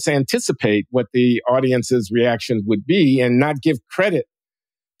or misanticipate what the audience's reaction would be and not give credit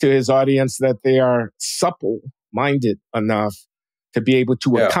to his audience that they are supple-minded enough to be able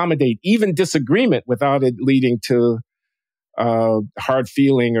to accommodate even disagreement without it leading to hard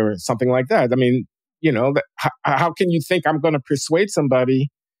feeling or something like that. I mean, how can you think I'm going to persuade somebody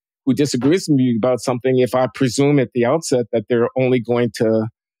who disagrees with me about something if I presume at the outset that they're only going to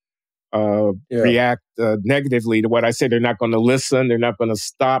react negatively to what I say? They're not going to listen. They're not going to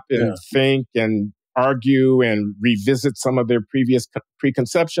stop and think and argue and revisit some of their previous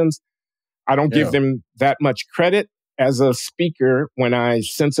preconceptions. I don't give them that much credit as a speaker when I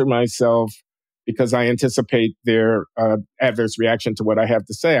censor myself because I anticipate their adverse reaction to what I have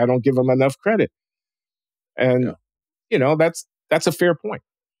to say. I don't give them enough credit. And, that's a fair point.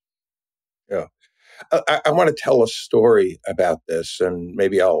 Yeah. I want to tell a story about this, and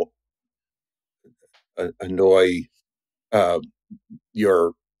maybe I'll annoy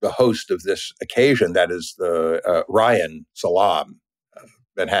the host of this occasion. That is the Reihan, Salaam,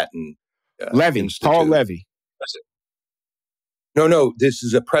 Manhattan Levy, Institute. Paul Levy. No, this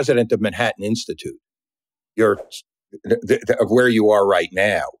is a president of Manhattan Institute. You're of where you are right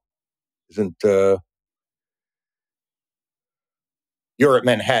now. Isn't you're at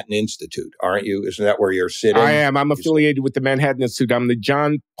Manhattan Institute, aren't you? Isn't that where you're sitting? I am. I'm affiliated with the Manhattan Institute. I'm the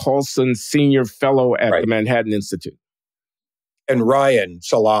John Paulson Senior Fellow at the Manhattan Institute. And Reihan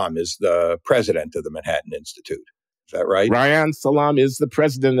Salaam is the president of the Manhattan Institute. Is that right? Reihan Salaam is the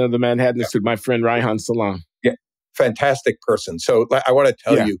president of the Manhattan Institute, my friend Reihan Salaam. Yeah, fantastic person. So I want to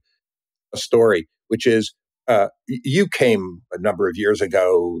tell you a story, which is you came a number of years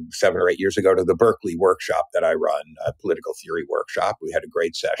ago, 7 or 8 years ago, to the Berkeley workshop that I run, a political theory workshop. We had a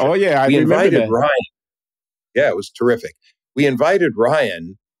great session. Oh, yeah, we remember invited that. Reihan. Yeah, it was terrific. We invited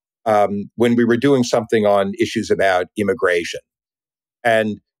Reihan when we were doing something on issues about immigration.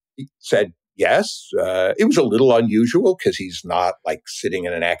 And he said, yes, it was a little unusual because he's not like sitting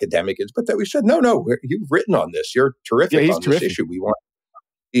in an academic, but that we said, no, you've written on this. You're terrific on this issue. We want,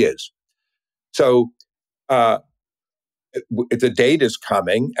 he is. So the date is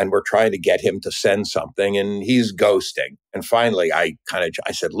coming and we're trying to get him to send something and he's ghosting. And finally, I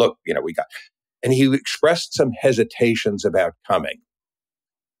said, look, and he expressed some hesitations about coming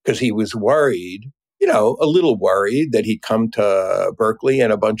because he was worried, a little worried that he'd come to Berkeley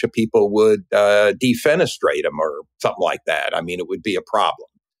and a bunch of people would defenestrate him or something like that. I mean, it would be a problem.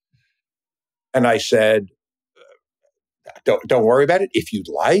 And I said, don't worry about it. If you'd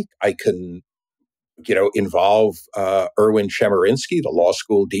like, I can, involve Erwin Chemerinsky, the law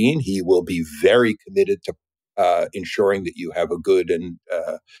school dean. He will be very committed to ensuring that you have a good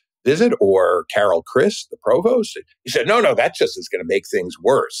visit, or Carol Chris, the provost. He said, no, that just is going to make things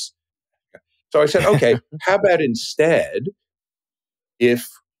worse. So I said, okay, how about instead, if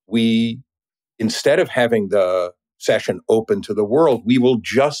we, instead of having the session open to the world, we will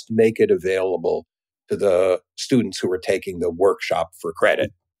just make it available to the students who are taking the workshop for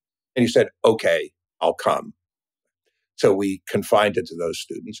credit. And he said, okay, I'll come. So we confined it to those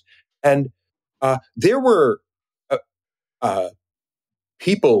students. And there were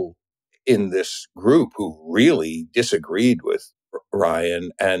people in this group who really disagreed with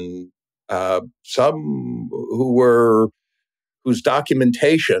Reihan, and some whose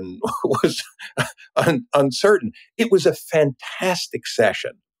documentation was uncertain. It was a fantastic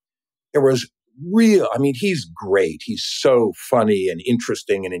session. There was he's great. He's so funny and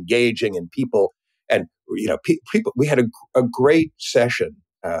interesting and engaging, and people, we had a great session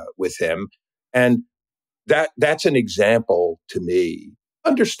with him. And that's an example to me,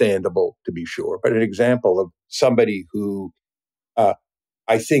 understandable to be sure, but an example of somebody who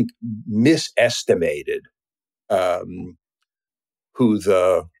I think misestimated who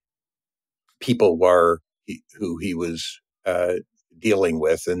the people were who he was dealing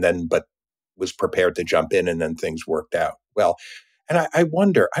with, but was prepared to jump in, and then things worked out well. And I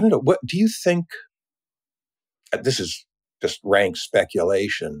wonder, I don't know, what do you think? This is just rank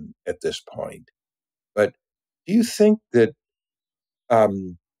speculation at this point, but do you think that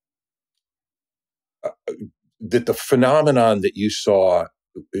that the phenomenon that you saw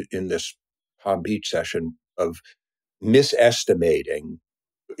in this Palm Beach session of misestimating,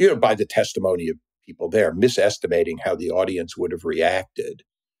 by the testimony of people there, misestimating how the audience would have reacted,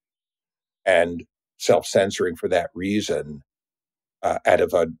 and self-censoring for that reason, out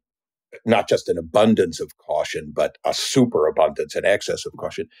of not just an abundance of caution, but a superabundance and excess of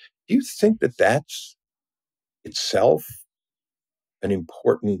caution. Do you think that that's itself an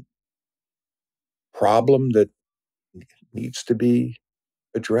important problem that needs to be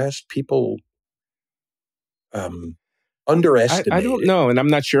addressed? People underestimate I don't it. know, and I'm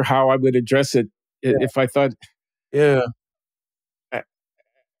not sure how I would address it Yeah. if I thought. Yeah.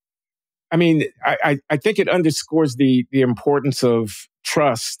 I mean, I think it underscores the importance of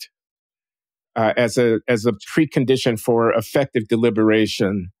trust as a precondition for effective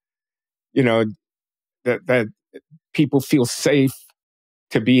deliberation. You know, that people feel safe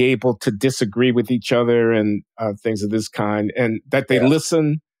to be able to disagree with each other and things of this kind, and that they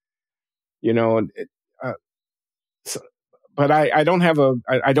listen. You know, uh, so, but I don't have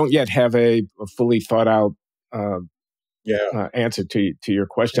I don't yet have a fully thought out answer to your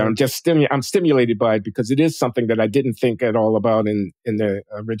question. Yeah. I'm stimulated by it because it is something that I didn't think at all about in the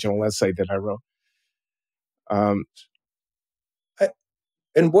original essay that I wrote.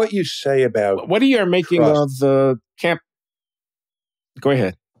 And what you say about what are you making trust, of the camp? Go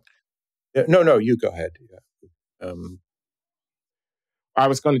ahead. No, you go ahead. Yeah. I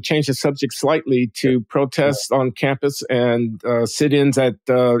was going to change the subject slightly to protests on campus and sit-ins at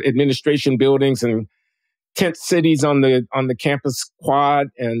administration buildings and tent cities on the campus quad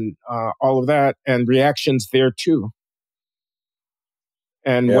and all of that, and reactions there too.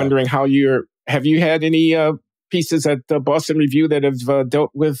 And wondering how have you had any pieces at the Boston Review that have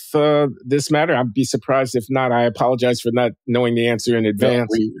dealt with this matter? I'd be surprised if not. I apologize for not knowing the answer in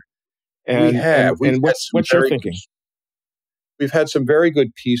advance. No, we have. And what's your thinking? We've had some very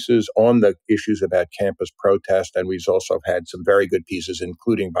good pieces on the issues about campus protest, and we've also had some very good pieces,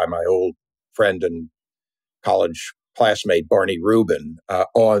 including by my old friend and college classmate Barney Rubin,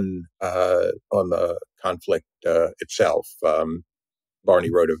 on the conflict itself.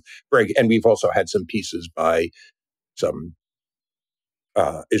 Barney wrote a very, and we've also had some pieces by some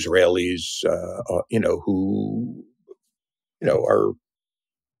Israelis, who are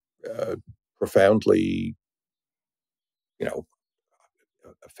profoundly,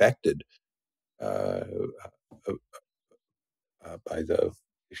 affected by the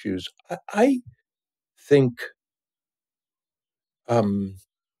issues. I think, I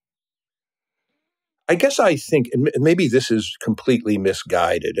guess I think, and maybe this is completely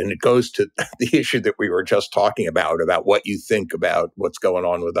misguided, and it goes to the issue that we were just talking about what you think about what's going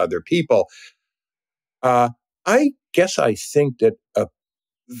on with other people. I guess I think that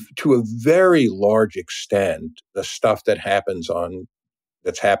to a very large extent, the stuff that's happening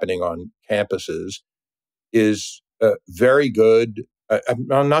on campuses is very good.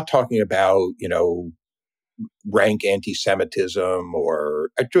 I'm not talking about, rank anti-Semitism or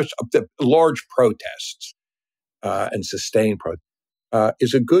just the large protests and sustained protests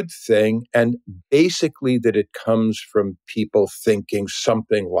is a good thing. And basically that it comes from people thinking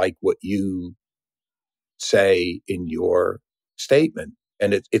something like what you say in your statement.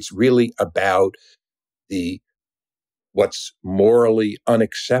 And it's really about what's morally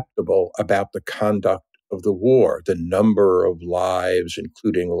unacceptable about the conduct of the war, the number of lives,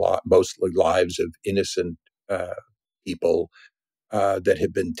 including mostly lives of innocent people that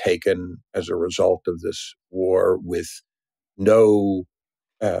have been taken as a result of this war, with no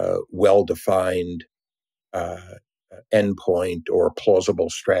well-defined endpoint or plausible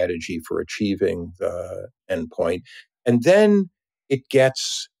strategy for achieving the endpoint. And then it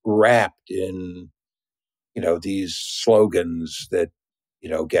gets wrapped in, these slogans that,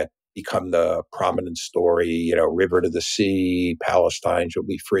 become the prominent story, river to the sea, Palestine shall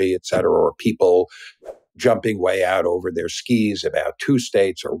be free, et cetera, or people jumping way out over their skis about two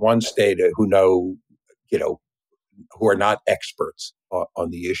states or one state who know, who are not experts on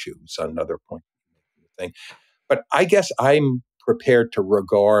the issue. It's another point thing. But I guess I'm prepared to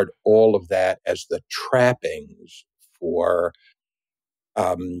regard all of that as the trappings for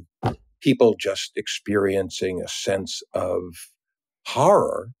people just experiencing a sense of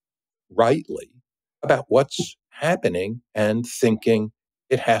horror, rightly, about what's happening and thinking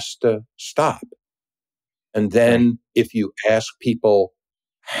it has to stop. And then if you ask people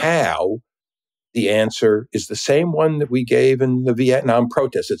how, the answer is the same one that we gave in the Vietnam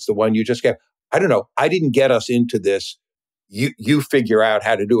protests. It's the one you just gave. I don't know. I didn't get us into this. You figure out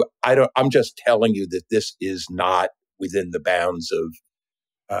how to do it. I'm just telling you that this is not within the bounds of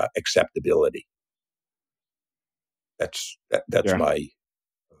acceptability. That's my.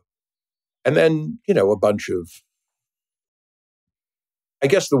 And then, a bunch of, I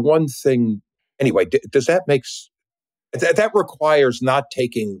guess the one thing, anyway, does that make That requires not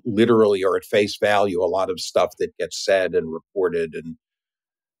taking literally or at face value a lot of stuff that gets said and reported,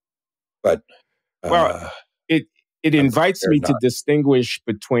 but well, it invites me to distinguish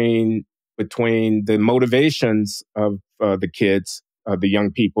between the motivations of the kids, the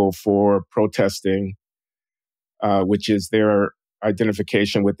young people, for protesting, which is their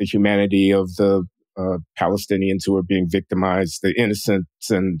identification with the humanity of the Palestinians who are being victimized, the innocents,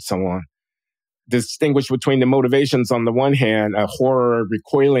 and so on. Distinguish between the motivations on the one hand, a horror,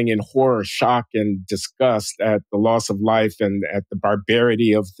 recoiling in horror, shock, and disgust at the loss of life and at the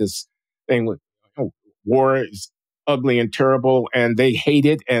barbarity of this thing. War is ugly and terrible, and they hate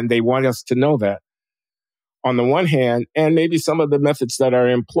it, and they want us to know that. On the one hand, and maybe some of the methods that are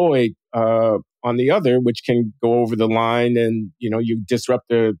employed on the other, which can go over the line, and you disrupt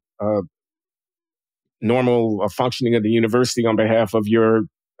the normal functioning of the university on behalf of your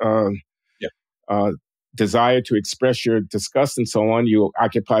desire to express your disgust and so on. You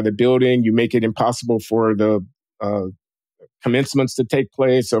occupy the building, you make it impossible for the commencements to take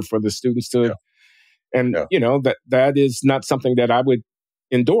place or for the students to, that is not something that I would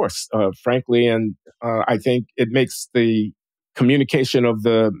endorse, frankly. And I think it makes the communication of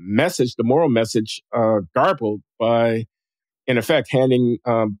the message, the moral message, garbled by, in effect, handing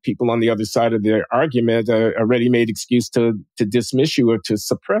people on the other side of the argument a ready-made excuse to dismiss you or to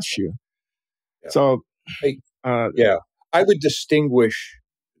suppress you. Yeah. So, I would distinguish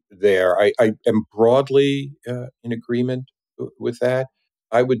there. I am broadly in agreement with that.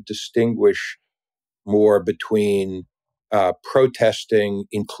 I would distinguish more between protesting,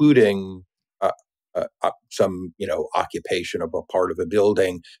 including some, occupation of a part of a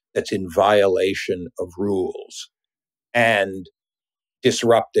building that's in violation of rules, and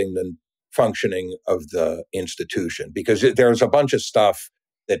disrupting the functioning of the institution, because there's a bunch of stuff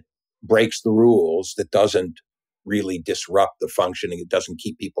that breaks the rules that doesn't really disrupt the functioning. It doesn't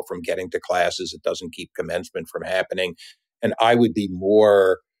keep people from getting to classes. It doesn't keep commencement from happening. And I would be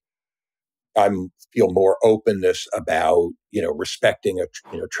feel more openness about, respecting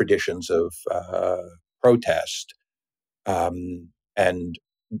traditions of protest. But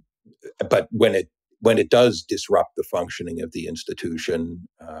when it does disrupt the functioning of the institution,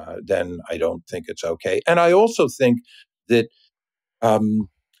 then I don't think it's okay. And I also think that, there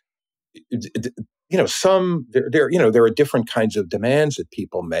are different kinds of demands that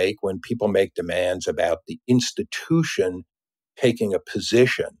people make. When people make demands about the institution taking a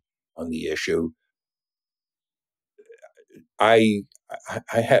position on the issue, I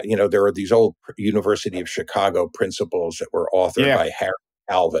had, there are these old University of Chicago principles that were authored by Harry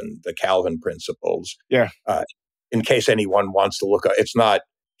Calvin, the Calvin principles. Yeah. In case anyone wants to look up, it's not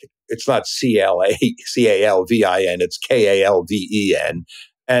CALVIN, it's KALVEN.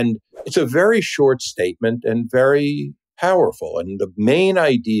 And it's a very short statement and very powerful. And the main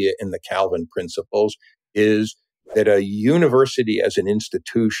idea in the Calvin principles is that a university as an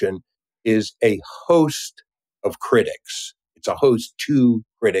institution is a host of critics. It's a host to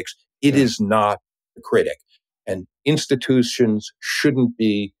critics. It is not a critic. And institutions shouldn't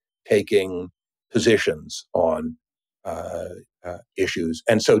be taking positions on issues.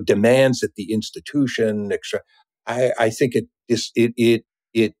 And so demands that the institution, I think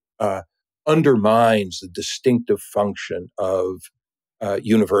it undermines the distinctive function of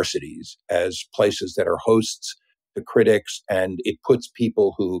universities as places that are hosts to critics, and it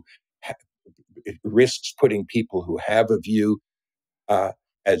risks putting people who have a view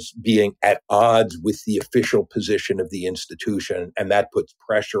as being at odds with the official position of the institution, and that puts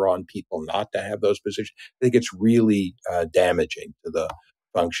pressure on people not to have those positions. I think it's really damaging to the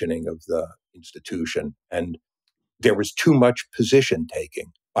functioning of the institution. And there was too much position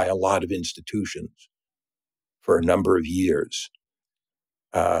taking by a lot of institutions for a number of years.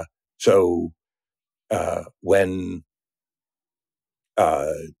 So when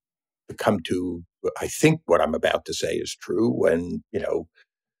come to, I think what I'm about to say is true, when,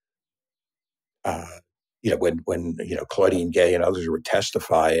 when Claudine Gay and others were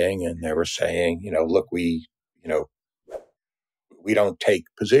testifying, and they were saying, look, we don't take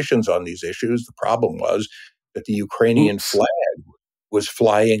positions on these issues. The problem was that the Ukrainian flag was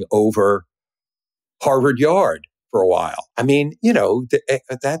flying over Harvard Yard for a while. I mean,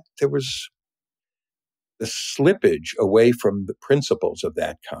 that there was the slippage away from the principles of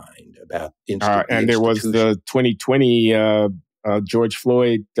that kind about and there was the 2020 George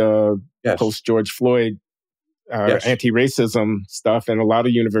Floyd, post George Floyd anti-racism stuff, and a lot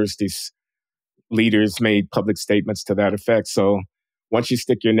of universities leaders made public statements to that effect. So once you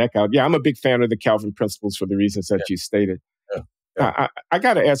stick your neck out, I'm a big fan of the Calvin principles for the reasons that you stated. Yeah. I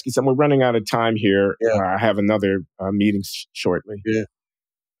got to ask you something. We're running out of time here. Yeah. I have another meeting shortly. Yeah.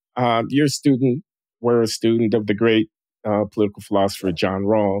 You're a student. We're a student of the great political philosopher John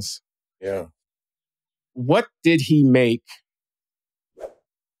Rawls. Yeah. What did he make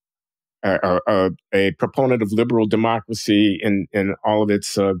a proponent of liberal democracy in all of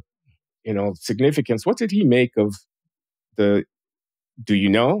its significance? What did he make of the? Do you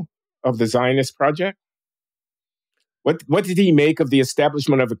know of the Zionist project? What did he make of the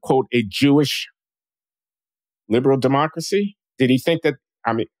establishment of a Jewish liberal democracy? Did he think that?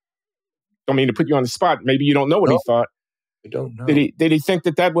 I mean, don't mean to put you on the spot. Maybe you don't know what No, he thought. I don't know. Did he think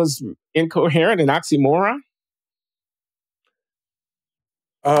that was incoherent and oxymoron?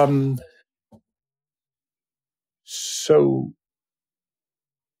 So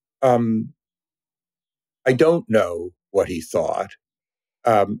I don't know what he thought.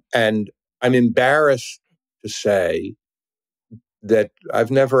 And I'm embarrassed to say that I've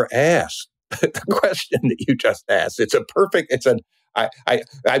never asked the question that you just asked.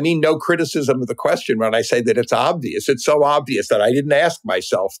 I mean no criticism of the question when I say that it's obvious. It's so obvious that I didn't ask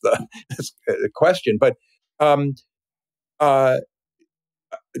myself the question. But, when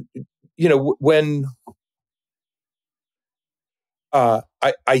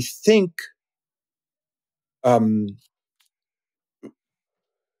I think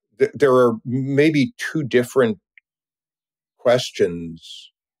there are maybe two different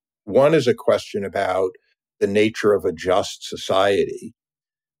questions. One is a question about the nature of a just society.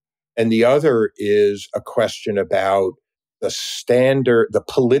 And the other is a question about the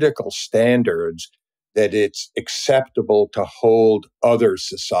political standards that it's acceptable to hold other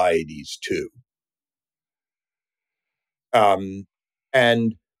societies to.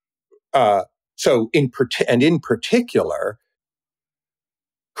 And so in particular,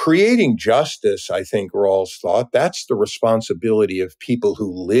 creating justice, I think Rawls thought, that's the responsibility of people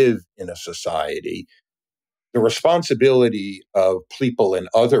who live in a society. The responsibility of people in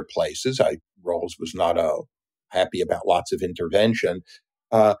other places, Rawls was not happy about lots of intervention.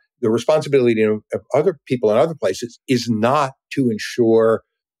 The responsibility of other people in other places is not to ensure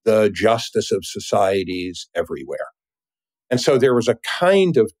the justice of societies everywhere. And so there was a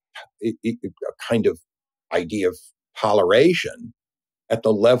kind of idea of toleration at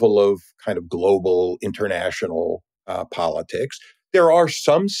the level of kind of global international politics. There are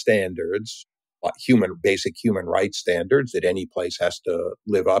some standards, basic human rights standards that any place has to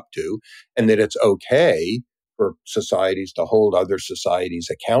live up to, and that it's okay for societies to hold other societies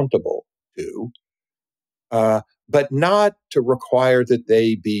accountable to, but not to require that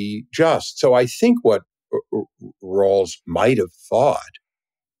they be just. So I think what Rawls might have thought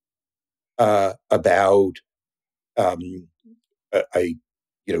about a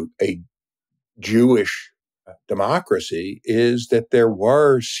Jewish democracy is that there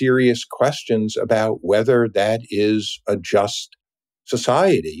were serious questions about whether that is a just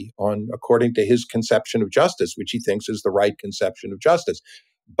society according to his conception of justice, which he thinks is the right conception of justice.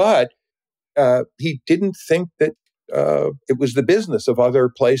 But he didn't think that it was the business of other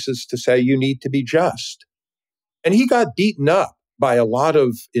places to say you need to be just. And he got beaten up by a lot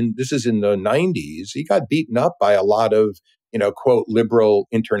of, this is in the 90s, he got beaten up by a lot of, quote, liberal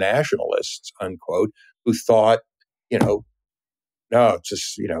internationalists, unquote, who thought, no, it's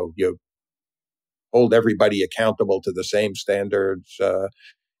just, you hold everybody accountable to the same standards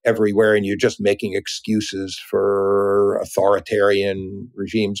everywhere, and you're just making excuses for authoritarian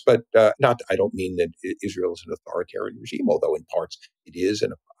regimes. But I don't mean that Israel is an authoritarian regime, although in parts it is,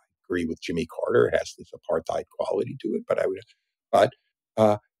 and I agree with Jimmy Carter, it has this apartheid quality to it.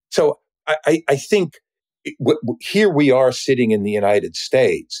 So I think here we are sitting in the United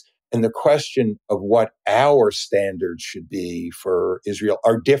States, and the question of what our standards should be for Israel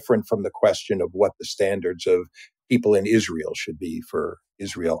are different from the question of what the standards of people in Israel should be for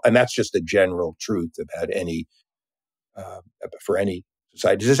Israel. And that's just a general truth about for any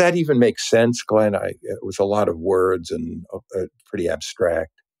society. Does that even make sense, Glenn? It was a lot of words and pretty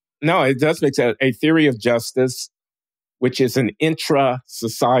abstract. No, it does make sense. A theory of justice, which is an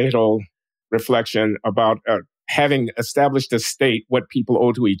intra-societal reflection about having established a state, what people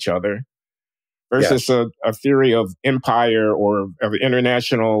owe to each other, versus Yes. a theory of empire or of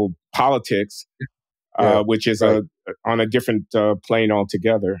international politics, which is right. on a different plane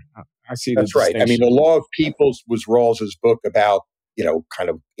altogether. I see that's right. I mean, The Law of Peoples was Rawls's book about, kind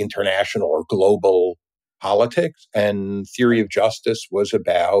of international or global politics, and Theory of Justice was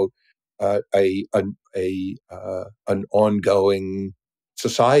about an ongoing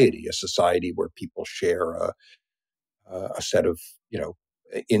society, a society where people share a set of,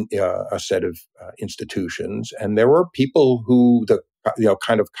 in a set of institutions, and there were people who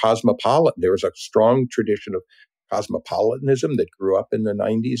kind of cosmopolitan. There was a strong tradition of cosmopolitanism that grew up in the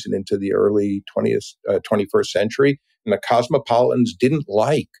 90s and into the early 21st century. And the cosmopolitans didn't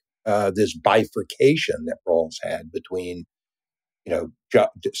like this bifurcation that Rawls had between,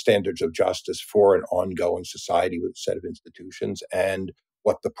 standards of justice for an ongoing society with a set of institutions and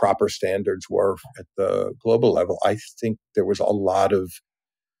what the proper standards were at the global level. I think there was a lot of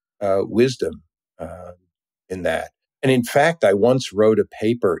wisdom in that. And in fact, I once wrote a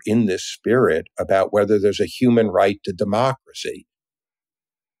paper in this spirit about whether there's a human right to democracy.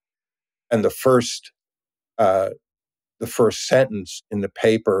 And the first sentence in the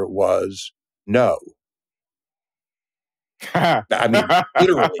paper was no. I mean,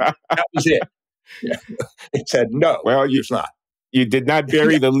 literally, that was it. It said no. Well, there's not. You did not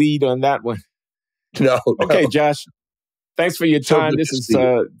bury the lead on that one. No. Okay, Josh. Thanks for your time. This is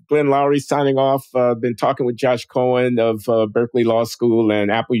Glenn Loury signing off. Been talking with Josh Cohen of Berkeley Law School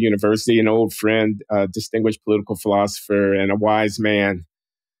and Apple University, an old friend, distinguished political philosopher, and a wise man.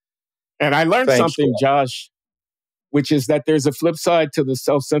 And I learned something, Josh, which is that there's a flip side to the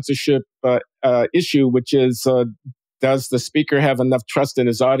self-censorship issue, which is, does the speaker have enough trust in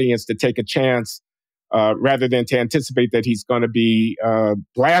his audience to take a chance rather than to anticipate that he's going to be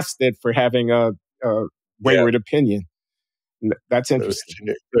blasted for having a wayward opinion? That's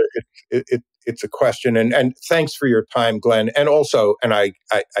interesting. It's a question, and thanks for your time, Glenn. And also, and I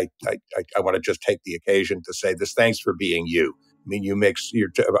want to just take the occasion to say this: thanks for being you. I mean,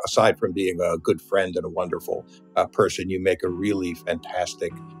 you're aside from being a good friend and a wonderful person, you make a really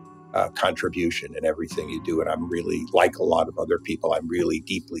fantastic contribution in everything you do, and I'm really, like a lot of other people, I'm really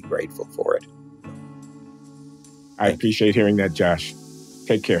deeply grateful for it. I appreciate hearing that, Josh.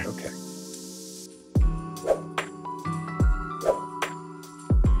 Take care. Okay.